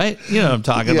stupid, right? You know what I'm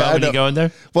talking about when you go in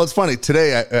there? Well, it's funny.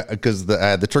 Today, because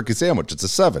I had the turkey sandwich, it's a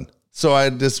 7. So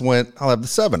I just went, I'll have the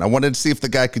 7. I wanted to see if the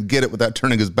guy could get it without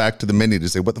turning his back to the menu to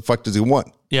say, what the fuck does he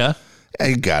want? Yeah. Yeah,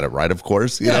 he got it right, of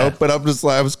course, you know, but I'm just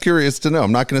like, I was curious to know.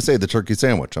 I'm not going to say the turkey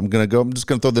sandwich. I'm just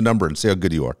going to throw the number and see how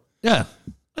good you are. Yeah.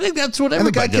 I think that's what And the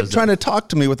everybody guy kept does. trying to talk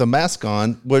to me with a mask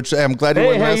on, which I'm glad he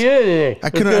wore a mask. I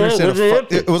couldn't understand.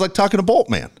 It was like talking to Bolt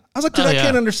Man. I was like, dude, I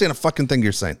can't understand a fucking thing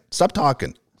you're saying. Stop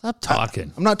talking. Stop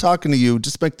talking. I'm not talking to you.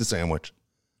 Just make the sandwich.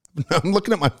 I'm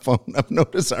looking at my phone. I have no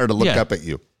desire to look up at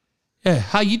you. Yeah,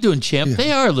 how you doing, champ?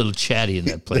 They are a little chatty in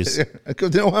that place. I go,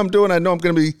 you know what I'm doing? I know I'm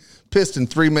going to be pissed in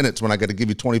 3 minutes when I got to give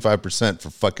you 25% for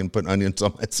fucking putting onions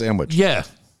on my sandwich. Yeah.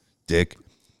 Dick.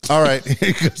 All right.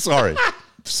 Sorry.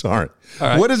 All right.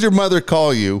 What does your mother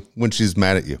call you when she's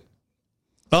mad at you?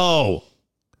 Oh.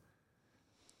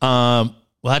 Well,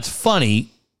 that's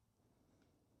funny.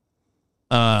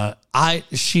 Jeff.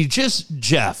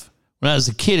 When I was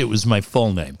a kid, it was my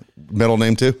full name. Middle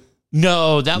name too?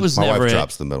 No, that was my never wife it.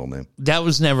 drops the middle name. That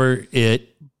was never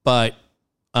it. But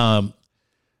my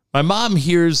mom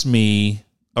hears me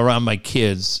around my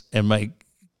kids, and my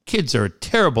kids are a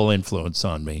terrible influence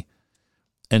on me.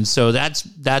 And so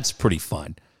that's pretty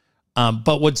fun.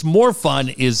 But what's more fun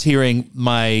is hearing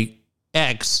my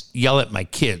ex yell at my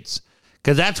kids,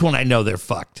 because that's when I know they're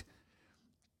fucked.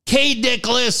 Cade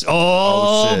Nicholas.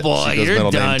 Oh boy, you're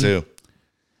middle done. Name too.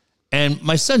 And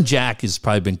my son Jack has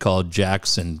probably been called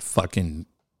Jackson fucking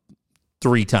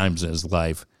 3 times in his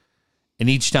life. And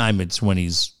each time it's when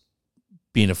he's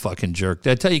being a fucking jerk.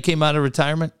 Did I tell you he came out of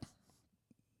retirement?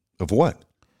 Of what?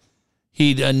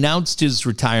 He'd announced his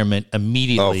retirement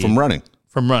immediately. Oh, from running.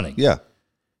 From running. Yeah.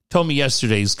 Told me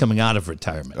yesterday he's coming out of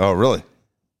retirement. Oh, really?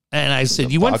 And I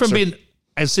said, you went from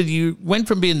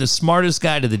being the smartest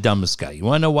guy to the dumbest guy. You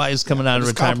want to know why he's coming out of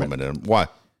retirement? Him. Why?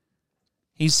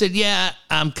 He said, yeah,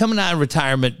 I'm coming out of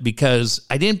retirement because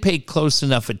I didn't pay close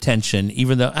enough attention,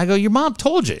 even though I go, your mom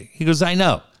told you. He goes, I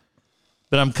know.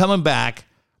 But I'm coming back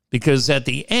because at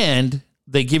the end,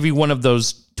 they give you one of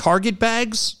those Target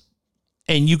bags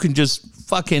and you can just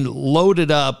fucking load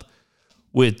it up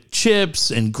with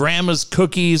chips and grandma's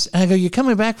cookies. And I go, you're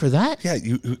coming back for that? Yeah,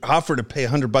 you offer to pay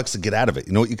 $100 to get out of it.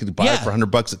 You know what you could buy for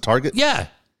 $100 at Target? Yeah.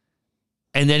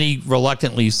 And then he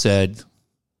reluctantly said,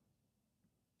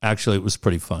 actually, it was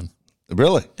pretty fun.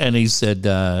 Really? And he said,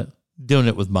 doing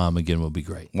it with mom again will be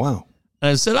great. Wow. And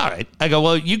I said, all right. I go,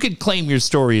 well, you could claim your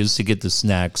story is to get the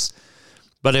snacks,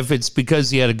 but if it's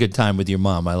because you had a good time with your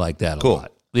mom, I like that a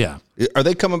lot. Yeah. Are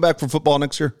they coming back for football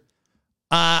next year?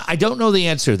 I don't know the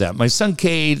answer to that. My son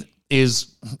Cade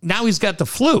now he's got the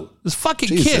flu. This fucking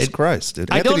kid. Jesus Christ,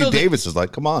 dude. Anthony Davis is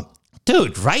like, come on.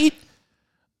 Dude, right?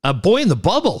 A boy in the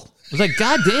bubble. I was like,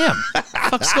 God damn. What the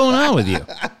fuck's going on with you?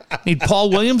 Need Paul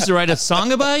Williams to write a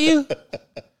song about you?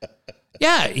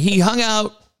 Yeah, he hung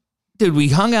out. Dude, we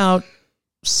hung out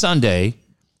Sunday.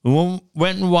 We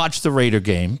went and watched the Raider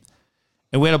game.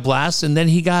 And we had a blast. And then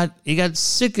he got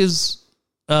sick as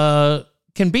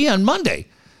can be on Monday.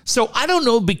 So I don't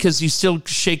know, because he's still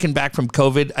shaking back from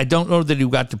COVID. I don't know that he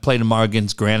got to play tomorrow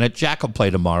against Granite. Jack will play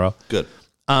tomorrow. Good.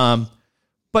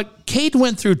 But Cade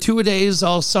went through 2-a-days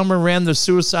all summer, ran the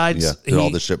suicides. Yeah, did all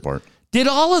the shit part. did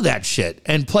all of that shit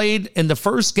and played in the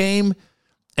first game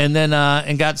and then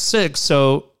and got sick.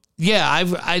 So, yeah,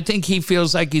 I think he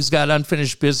feels like he's got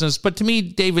unfinished business. But to me,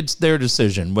 David's their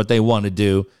decision, what they want to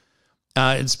do.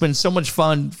 It's been so much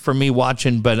fun for me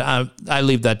watching, but I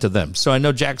leave that to them. So I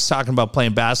know Jack's talking about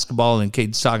playing basketball and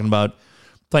Kate's talking about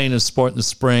playing a sport in the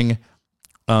spring.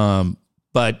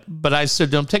 But I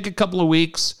said to him, take a couple of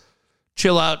weeks,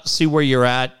 chill out, see where you're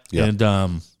at. Yeah.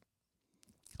 And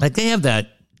like they have that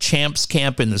champs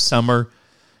camp in the summer,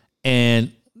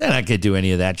 and they're not going to do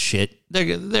any of that shit.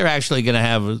 They're actually going to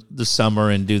have the summer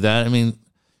and do that. I mean,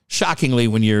 shockingly,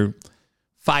 when you're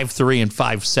 5'3" and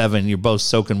 5'7", you're both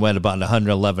soaking wet, about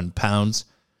 111 pounds.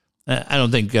 I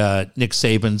don't think Nick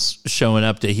Saban's showing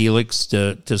up to Helix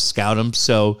to scout him.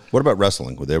 So, what about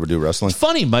wrestling? Would they ever do wrestling? It's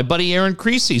funny. My buddy Aaron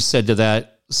Creasy said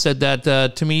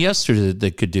that to me yesterday that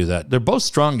they could do that. They're both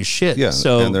strong as shit. Yeah,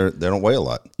 so and they don't weigh a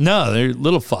lot. No, they're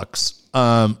little fucks.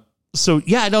 So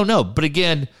yeah, I don't know. But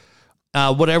again,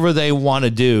 whatever they want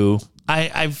to do,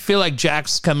 I feel like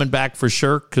Jack's coming back for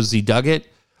sure because he dug it.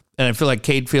 And I feel like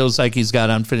Cade feels like he's got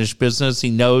unfinished business. He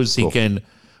knows he can,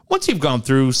 once you've gone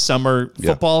through summer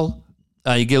football,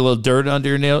 you get a little dirt under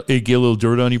your nail. You get a little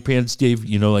dirt on your pants, Dave.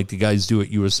 You know, like the guys do at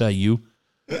USIU.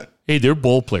 Hey, they're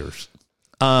ball players.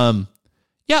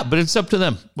 Yeah, but it's up to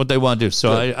them what they want to do.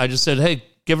 So I just said, hey,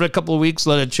 give it a couple of weeks,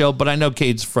 let it chill. But I know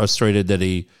Cade's frustrated that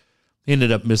he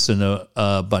ended up missing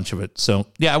a bunch of it. So,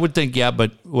 yeah, I would think,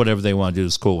 but whatever they want to do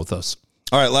is cool with us.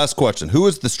 All right, last question. Who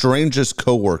is the strangest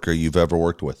coworker you've ever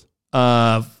worked with?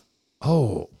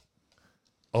 Oh,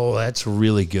 that's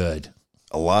really good.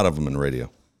 A lot of them in radio.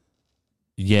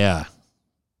 Yeah,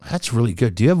 that's really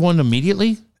good. Do you have one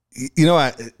immediately? You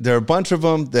know, there are a bunch of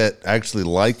them that I actually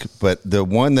like, but the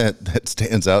one that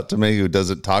stands out to me, who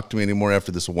doesn't talk to me anymore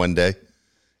after this one day,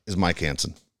 is Mike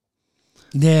Hansen.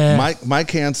 Yeah.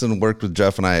 Mike Hansen worked with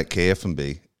Jeff and I at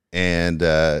KFMB, and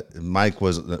Mike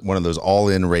was one of those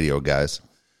all-in radio guys,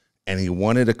 and he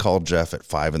wanted to call Jeff at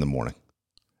 5 a.m.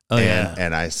 Oh, yeah.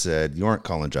 And I said, you aren't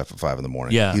calling Jeff at 5 a.m.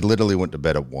 Yeah. He literally went to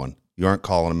bed at 1. You aren't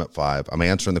calling him at 5. I'm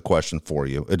answering the question for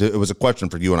you. It was a question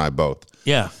for you and I both.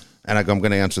 Yeah. And I'm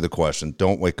going to answer the question.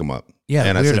 Don't wake him up. Yeah.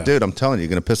 And weirdo. I said, dude, I'm telling you,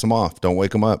 you're going to piss him off. Don't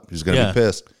wake him up. He's going to be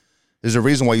pissed. There's a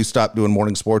reason why you stopped doing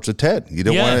morning sports with Ted. You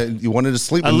didn't want to. You wanted to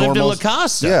sleep. I lived in La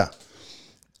Costa. Yeah.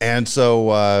 And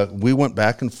so we went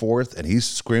back and forth, and he's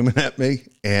screaming at me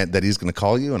and that he's going to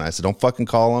call you. And I said, don't fucking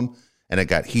call him. And it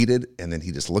got heated. And then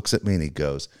he just looks at me and he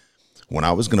goes, when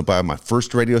I was going to buy my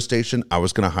first radio station, I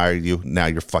was going to hire you. Now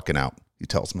you're fucking out. He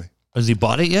tells me. Has he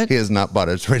bought it yet? He has not bought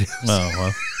his radio station. Oh,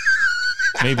 well.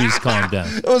 Maybe he's calmed down.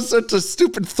 It was such a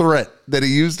stupid threat that he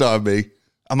used on me.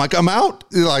 I'm like, I'm out.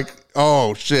 He's like,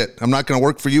 oh, shit. I'm not going to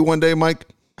work for you one day, Mike.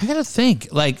 I got to think.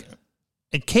 Like,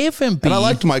 at KFMB. And I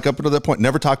liked Mike up until that point.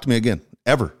 Never talked to me again.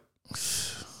 Ever.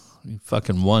 You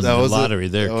fucking won the lottery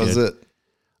there, kid. That was it.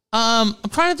 I'm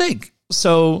trying to think.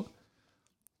 So,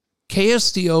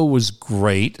 KSDO was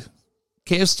great.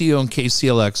 KSDO and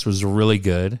KCLX was really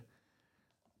good.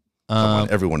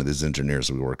 Every one of these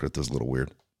engineers we worked with was a little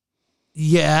weird.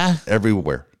 Yeah.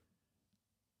 Everywhere.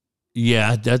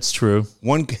 Yeah, that's true.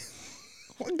 One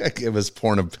guy gave us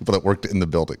porn of people that worked in the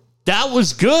building. That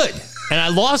was good. And I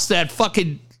lost that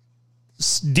fucking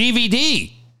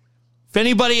DVD. If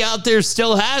anybody out there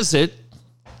still has it,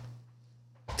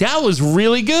 that was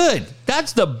really good.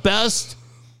 That's the best.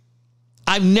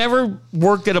 I've never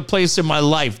worked at a place in my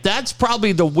life. That's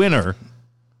probably the winner.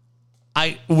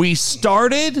 We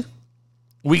started,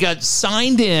 we got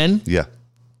signed in. Yeah.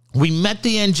 We met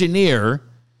the engineer,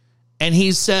 and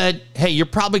he said, hey, you're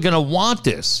probably going to want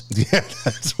this. Yeah,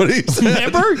 that's what he said.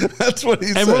 Remember? That's what he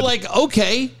said. And we're like,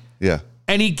 okay. Yeah.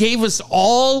 And he gave us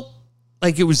all,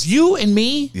 like it was you and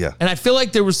me. Yeah. And I feel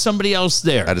like there was somebody else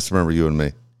there. I just remember you and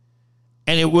me.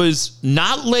 And it was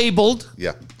not labeled.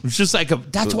 Yeah. It was just like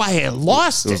that's why I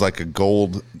lost it. It was like a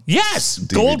gold. Yes,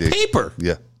 DVD. gold paper.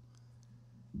 Yeah.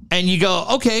 And you go,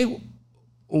 okay,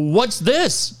 what's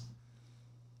this?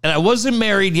 And I wasn't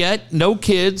married yet, no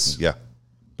kids. Yeah.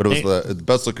 But it was the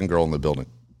best looking girl in the building.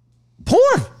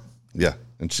 Porn. Yeah.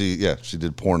 And she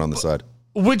did porn on the side.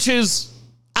 Which is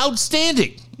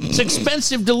outstanding. It's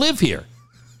expensive to live here.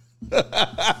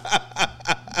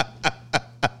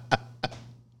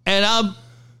 And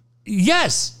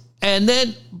yes. And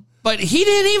then, but he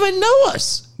didn't even know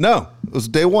us. No, it was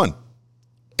day one.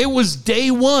 It was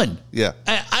day one. Yeah.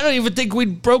 I don't even think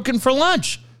we'd broken for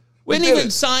lunch. We hadn't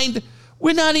even signed.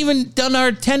 We're not even done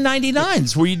our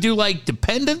 1099s where you do like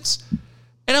dependents.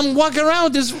 And I'm walking around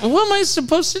with this. What am I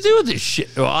supposed to do with this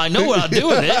shit? Well, I know what I'll do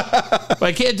with it, but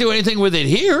I can't do anything with it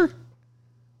here.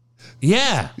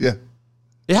 Yeah. Yeah.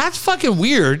 That's fucking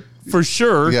weird for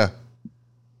sure. Yeah.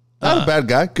 Not a bad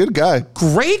guy. Good guy.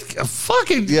 Great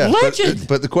fucking legend.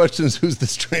 But the question is, who's the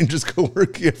strangest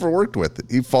coworker you ever worked with?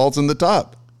 He falls in the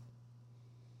top.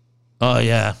 Oh,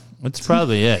 yeah. That's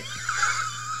probably it.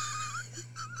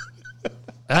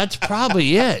 That's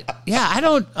probably it. Yeah, I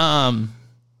don't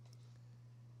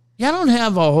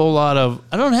have a whole lot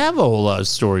of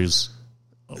stories.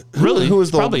 Really? Who was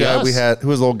the old guy we had? Who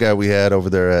was the old guy we had over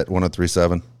there at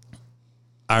 103.7?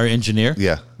 Our engineer?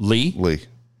 Yeah. Lee was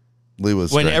when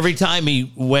strange. Every time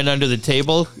he went under the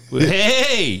table,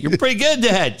 hey, you're pretty good,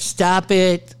 Dad. Stop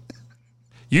it.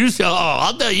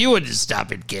 I'll tell you when to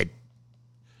stop it, kid.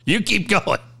 You keep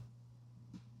going.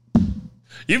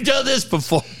 You've done this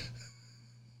before.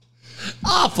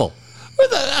 Awful.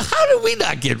 How did we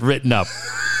not get written up?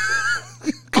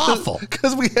 Awful.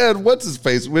 Because we had, what's his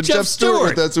face? With Jeff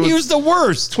Stewart with us. He was the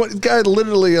worst. Guy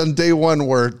literally on day one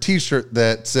wore a t-shirt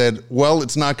that said, well,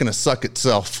 it's not going to suck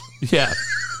itself. Yeah.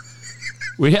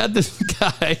 We had this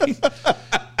guy.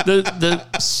 The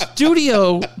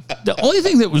studio, the only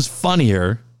thing that was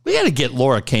funnier, we had to get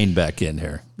Laura Kane back in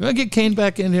here. You want to get Kane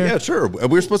back in here? Yeah, sure. We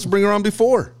were supposed to bring her on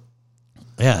before.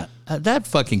 Yeah. That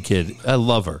fucking kid, I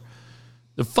love her.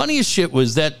 The funniest shit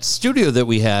was that studio that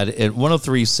we had at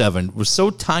 103.7 was so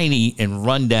tiny and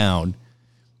run down.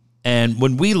 And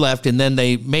when we left, and then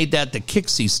they made that the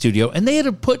Kixie studio, and they had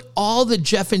to put all the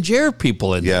Jeff and Jared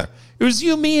people in there. It was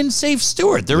you, me, and Safe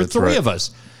Stewart. There were three of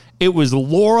us. It was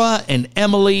Laura and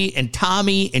Emily and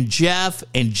Tommy and Jeff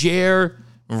and Jer,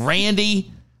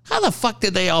 Randy. How the fuck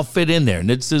did they all fit in there? And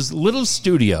it's this little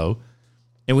studio.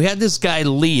 And we had this guy,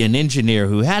 Lee, an engineer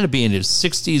who had to be in his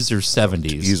 60s or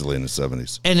 70s. Easily in his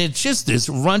 70s. And it's just this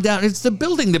rundown. It's the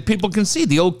building that people can see,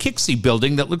 the old Kixie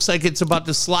building that looks like it's about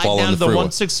to slide down to the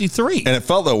 163. And it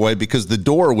felt that way because the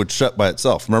door would shut by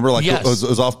itself. Remember, like it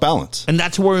was off balance. And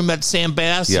that's where we met Sam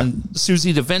Bass and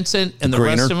Susie DeVincent and the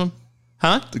rest of them.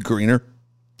 Huh? The greener.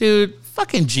 Dude,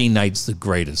 fucking Gene Knight's the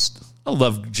greatest. I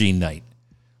love Gene Knight.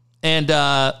 And,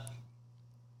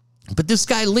 but this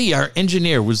guy, Lee, our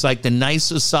engineer, was like the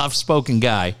nicest, soft-spoken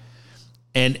guy.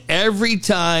 And every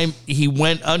time he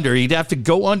went under, he'd have to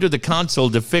go under the console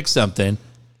to fix something.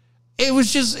 It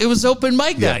was open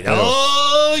mic night.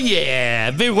 Oh, yeah.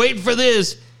 I've been waiting for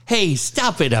this. Hey,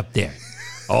 stop it up there.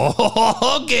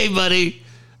 Oh, okay, buddy.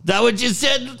 That what you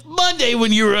said Monday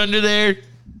when you were under there?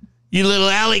 You little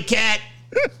alley cat.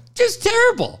 Just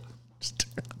terrible.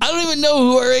 I don't even know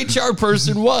who our HR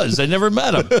person was. I never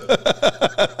met him.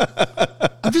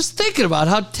 I'm just thinking about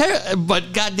how terrible,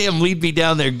 but goddamn, Lee'd be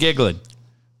down there giggling,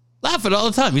 laughing all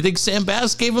the time. You think Sam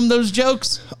Bass gave him those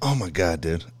jokes? Oh my God,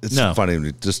 dude. It's funny when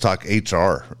you just talk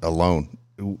HR alone.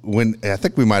 When I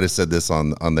think we might have said this on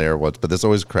the air once, but this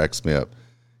always cracks me up.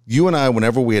 You and I,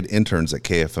 whenever we had interns at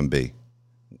KFMB,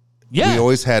 we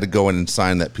always had to go in and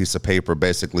sign that piece of paper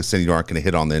basically saying you aren't going to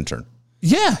hit on the intern.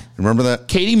 Yeah. Remember that?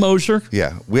 Katie Mosher.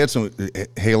 Yeah. We had some,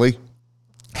 Haley.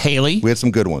 We had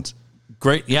some good ones.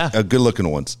 Great. Yeah. Good looking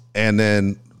ones. And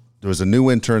then there was a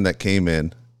new intern that came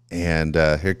in, and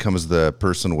here comes the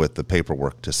person with the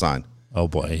paperwork to sign. Oh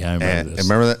boy. Yeah. I remember this. And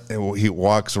remember that? He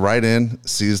walks right in,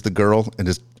 sees the girl, and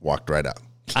just walked right out.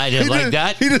 I didn't like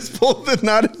that. He just pulled the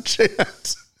not a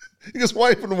chance. He goes,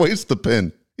 why even waste the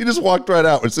pen? He just walked right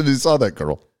out as soon as he saw that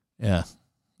girl. Yeah.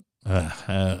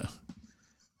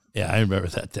 Yeah, I remember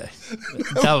that day.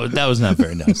 That was not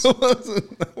very nice.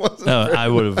 I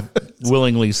would have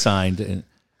willingly signed. And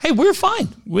hey, we're fine.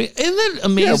 Isn't it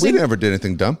amazing? Yeah, we never did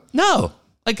anything dumb. No.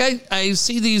 Like I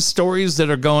see these stories that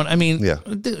are going, I mean,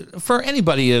 for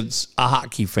anybody that's a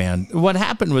hockey fan, what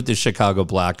happened with the Chicago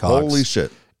Blackhawks Holy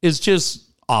shit. is just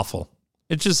awful.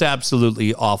 It's just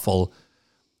absolutely awful.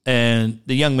 And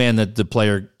the young man that the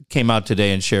player came out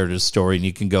today and shared his story, and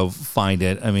you can go find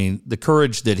it. I mean, the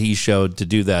courage that he showed to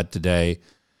do that today,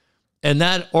 and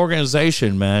that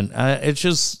organization, man,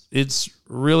 it's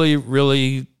really,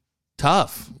 really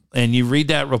tough. And you read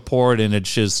that report, and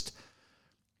it's just,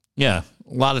 a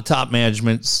lot of top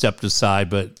management stepped aside,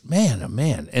 but man, oh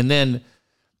man. And then,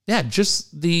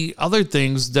 just the other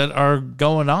things that are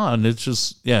going on. It's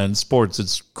just, in sports,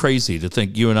 it's crazy to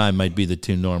think you and I might be the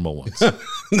two normal ones.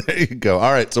 There you go.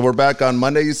 All right. So we're back on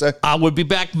Monday, you say? I would be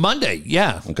back Monday.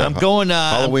 Yeah. Okay. I'm going.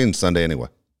 Halloween Sunday anyway.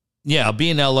 Yeah. I'll be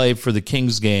in LA for the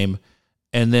Kings game.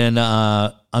 And then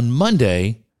on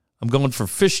Monday, I'm going for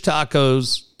fish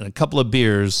tacos and a couple of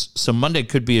beers. So Monday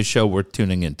could be a show worth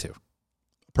tuning into.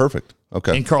 Perfect.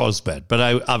 Okay. In Carlsbad. But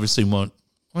I obviously won't.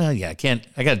 Well, I can't.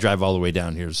 I got to drive all the way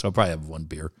down here. So I'll probably have one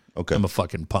beer. Okay. I'm a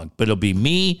fucking punk. But it'll be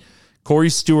me, Corey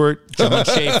Stewart, John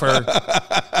Schaefer,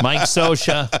 Mike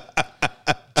Sosha,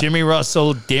 Jimmy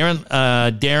Russell,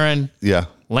 Darren, yeah,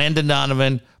 Landon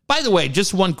Donovan. By the way,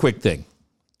 just one quick thing.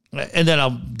 and then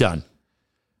I'm done.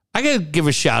 I got to give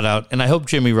a shout out, and I hope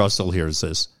Jimmy Russell hears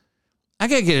this. I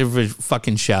got to give a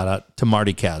fucking shout out to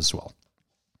Marty Caswell.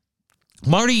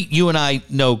 Marty, you and I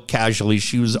know casually.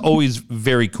 She was always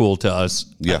very cool to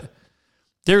us. Yeah.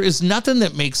 There is nothing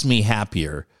that makes me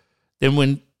happier than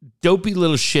when dopey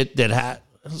little shit that had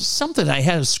something. I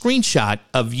had a screenshot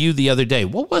of you the other day.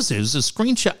 What was it? It was a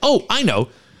screenshot. Oh, I know.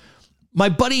 My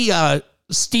buddy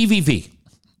Stevie V.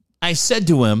 I said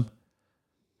to him,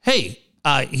 hey,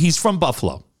 he's from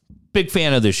Buffalo. Big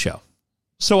fan of this show.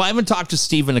 So I haven't talked to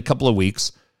Steve in a couple of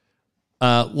weeks.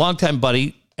 Longtime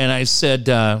buddy. And I said,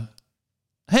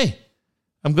 hey,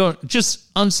 I'm going, just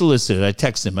unsolicited. I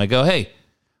text him. I go, hey,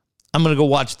 I'm going to go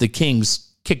watch the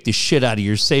Kings kick the shit out of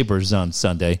your Sabres on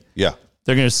Sunday. Yeah.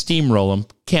 They're going to steamroll them.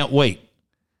 Can't wait.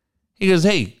 He goes,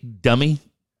 hey, dummy.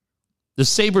 The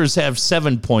Sabres have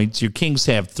 7 points. Your Kings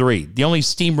have 3. The only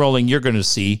steamrolling you're going to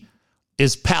see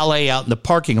is Palais out in the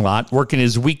parking lot working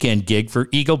his weekend gig for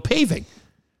Eagle Paving.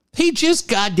 He just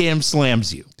goddamn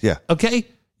slams you. Yeah. Okay?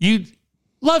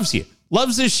 Loves you.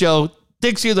 Loves this show.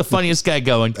 Thinks you're the funniest guy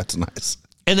going. That's nice.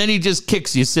 And then he just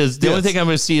kicks you. Says, the only thing I'm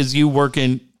going to see is you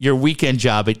working your weekend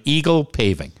job at Eagle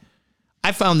Paving.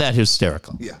 I found that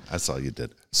hysterical. Yeah, I saw you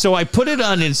did. So I put it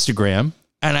on Instagram,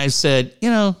 and I said,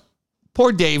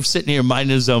 poor Dave sitting here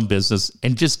minding his own business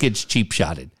and just gets cheap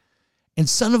shotted. And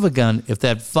son of a gun, if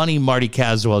that funny Marty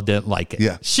Caswell didn't like it.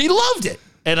 Yeah. She loved it.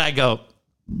 And I go,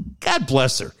 God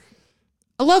bless her.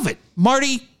 I love it.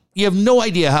 Marty, you have no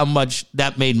idea how much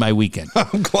that made my weekend.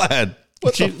 I'm glad.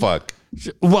 What the fuck?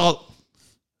 Well,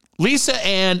 Lisa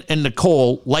Ann and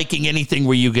Nicole liking anything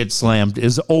where you get slammed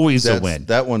is always a win.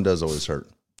 That one does always hurt.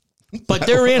 But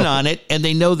they're in on it, and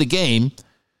they know the game.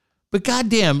 But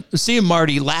goddamn, seeing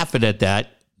Marty laughing at that,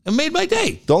 it made my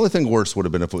day. The only thing worse would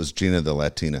have been if it was Gina the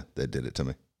Latina that did it to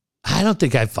me. I don't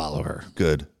think I follow her.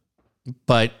 Good.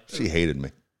 But she hated me.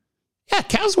 Yeah,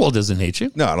 Caswell doesn't hate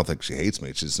you. No, I don't think she hates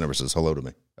me. She just never says hello to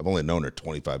me. I've only known her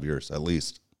 25 years, at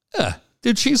least. Yeah,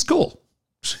 dude, she's cool.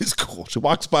 She's cool. She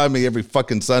walks by me every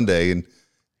fucking Sunday and,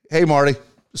 hey, Marty,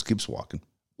 just keeps walking.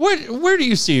 Where do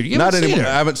you see her? You Not anymore.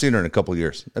 I haven't seen her in a couple of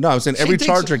years. No, I've seen every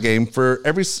Charger game for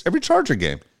every Charger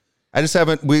game. I just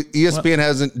haven't. ESPN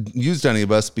hasn't used any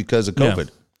of us because of COVID.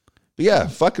 Yeah. But yeah,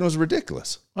 fucking was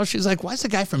ridiculous. Well, she's like, why's the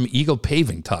guy from Eagle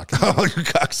Paving talking? Oh, you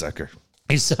cocksucker.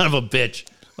 You son of a bitch.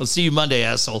 I'll see you Monday,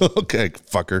 asshole. Okay,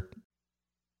 fucker.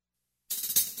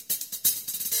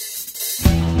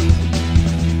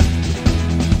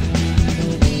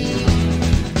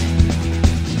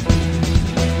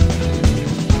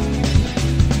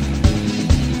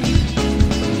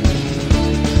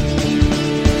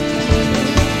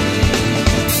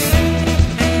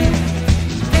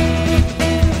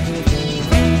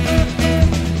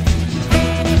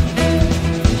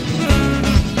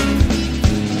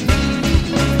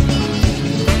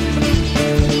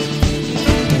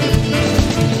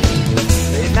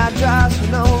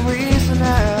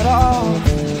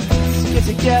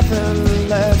 Together,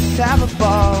 let's have a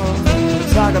ball.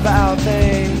 Talk about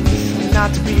things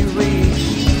not to be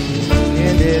reached.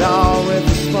 End it all with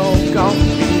the smoke on the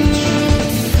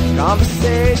beach.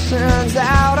 Conversations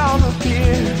out on the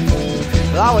pier,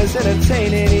 always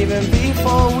entertaining even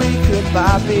before we could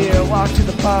buy beer. Walk to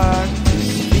the park to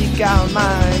speak our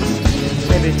minds.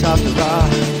 Maybe toss the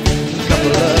rock a couple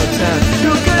of times.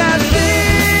 You could have seen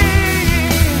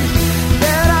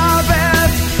that our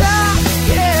best time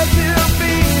yet to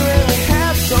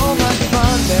so much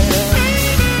fun there.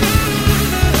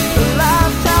 A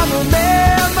lifetime of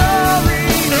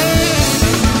memories.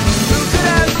 Who could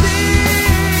have seen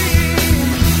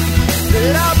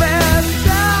that our best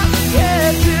time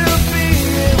yet to be?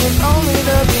 It was only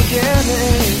the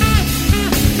beginning.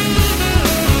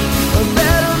 A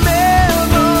better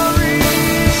memory.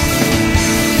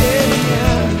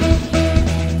 Yeah.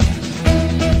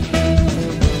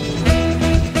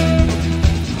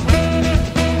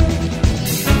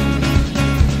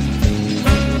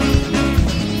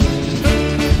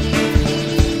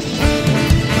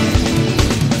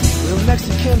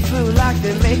 Mexican food like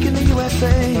they make in the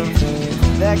USA.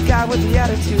 That guy with the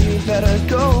attitude, he better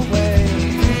go away.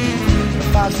 A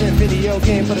 5-cent video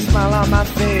game put a smile on my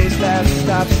face. That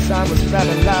stop sign was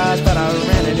rather loud, but I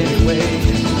ran it anyway.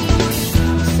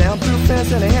 Soundproof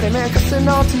fence and a handyman cussing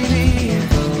on TV.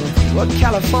 What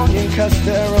Californian cuts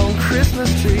their own Christmas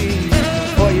tree?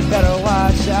 Boy, you better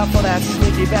watch out for that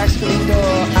sneaky back screen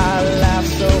door. I laughed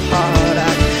so hard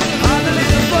I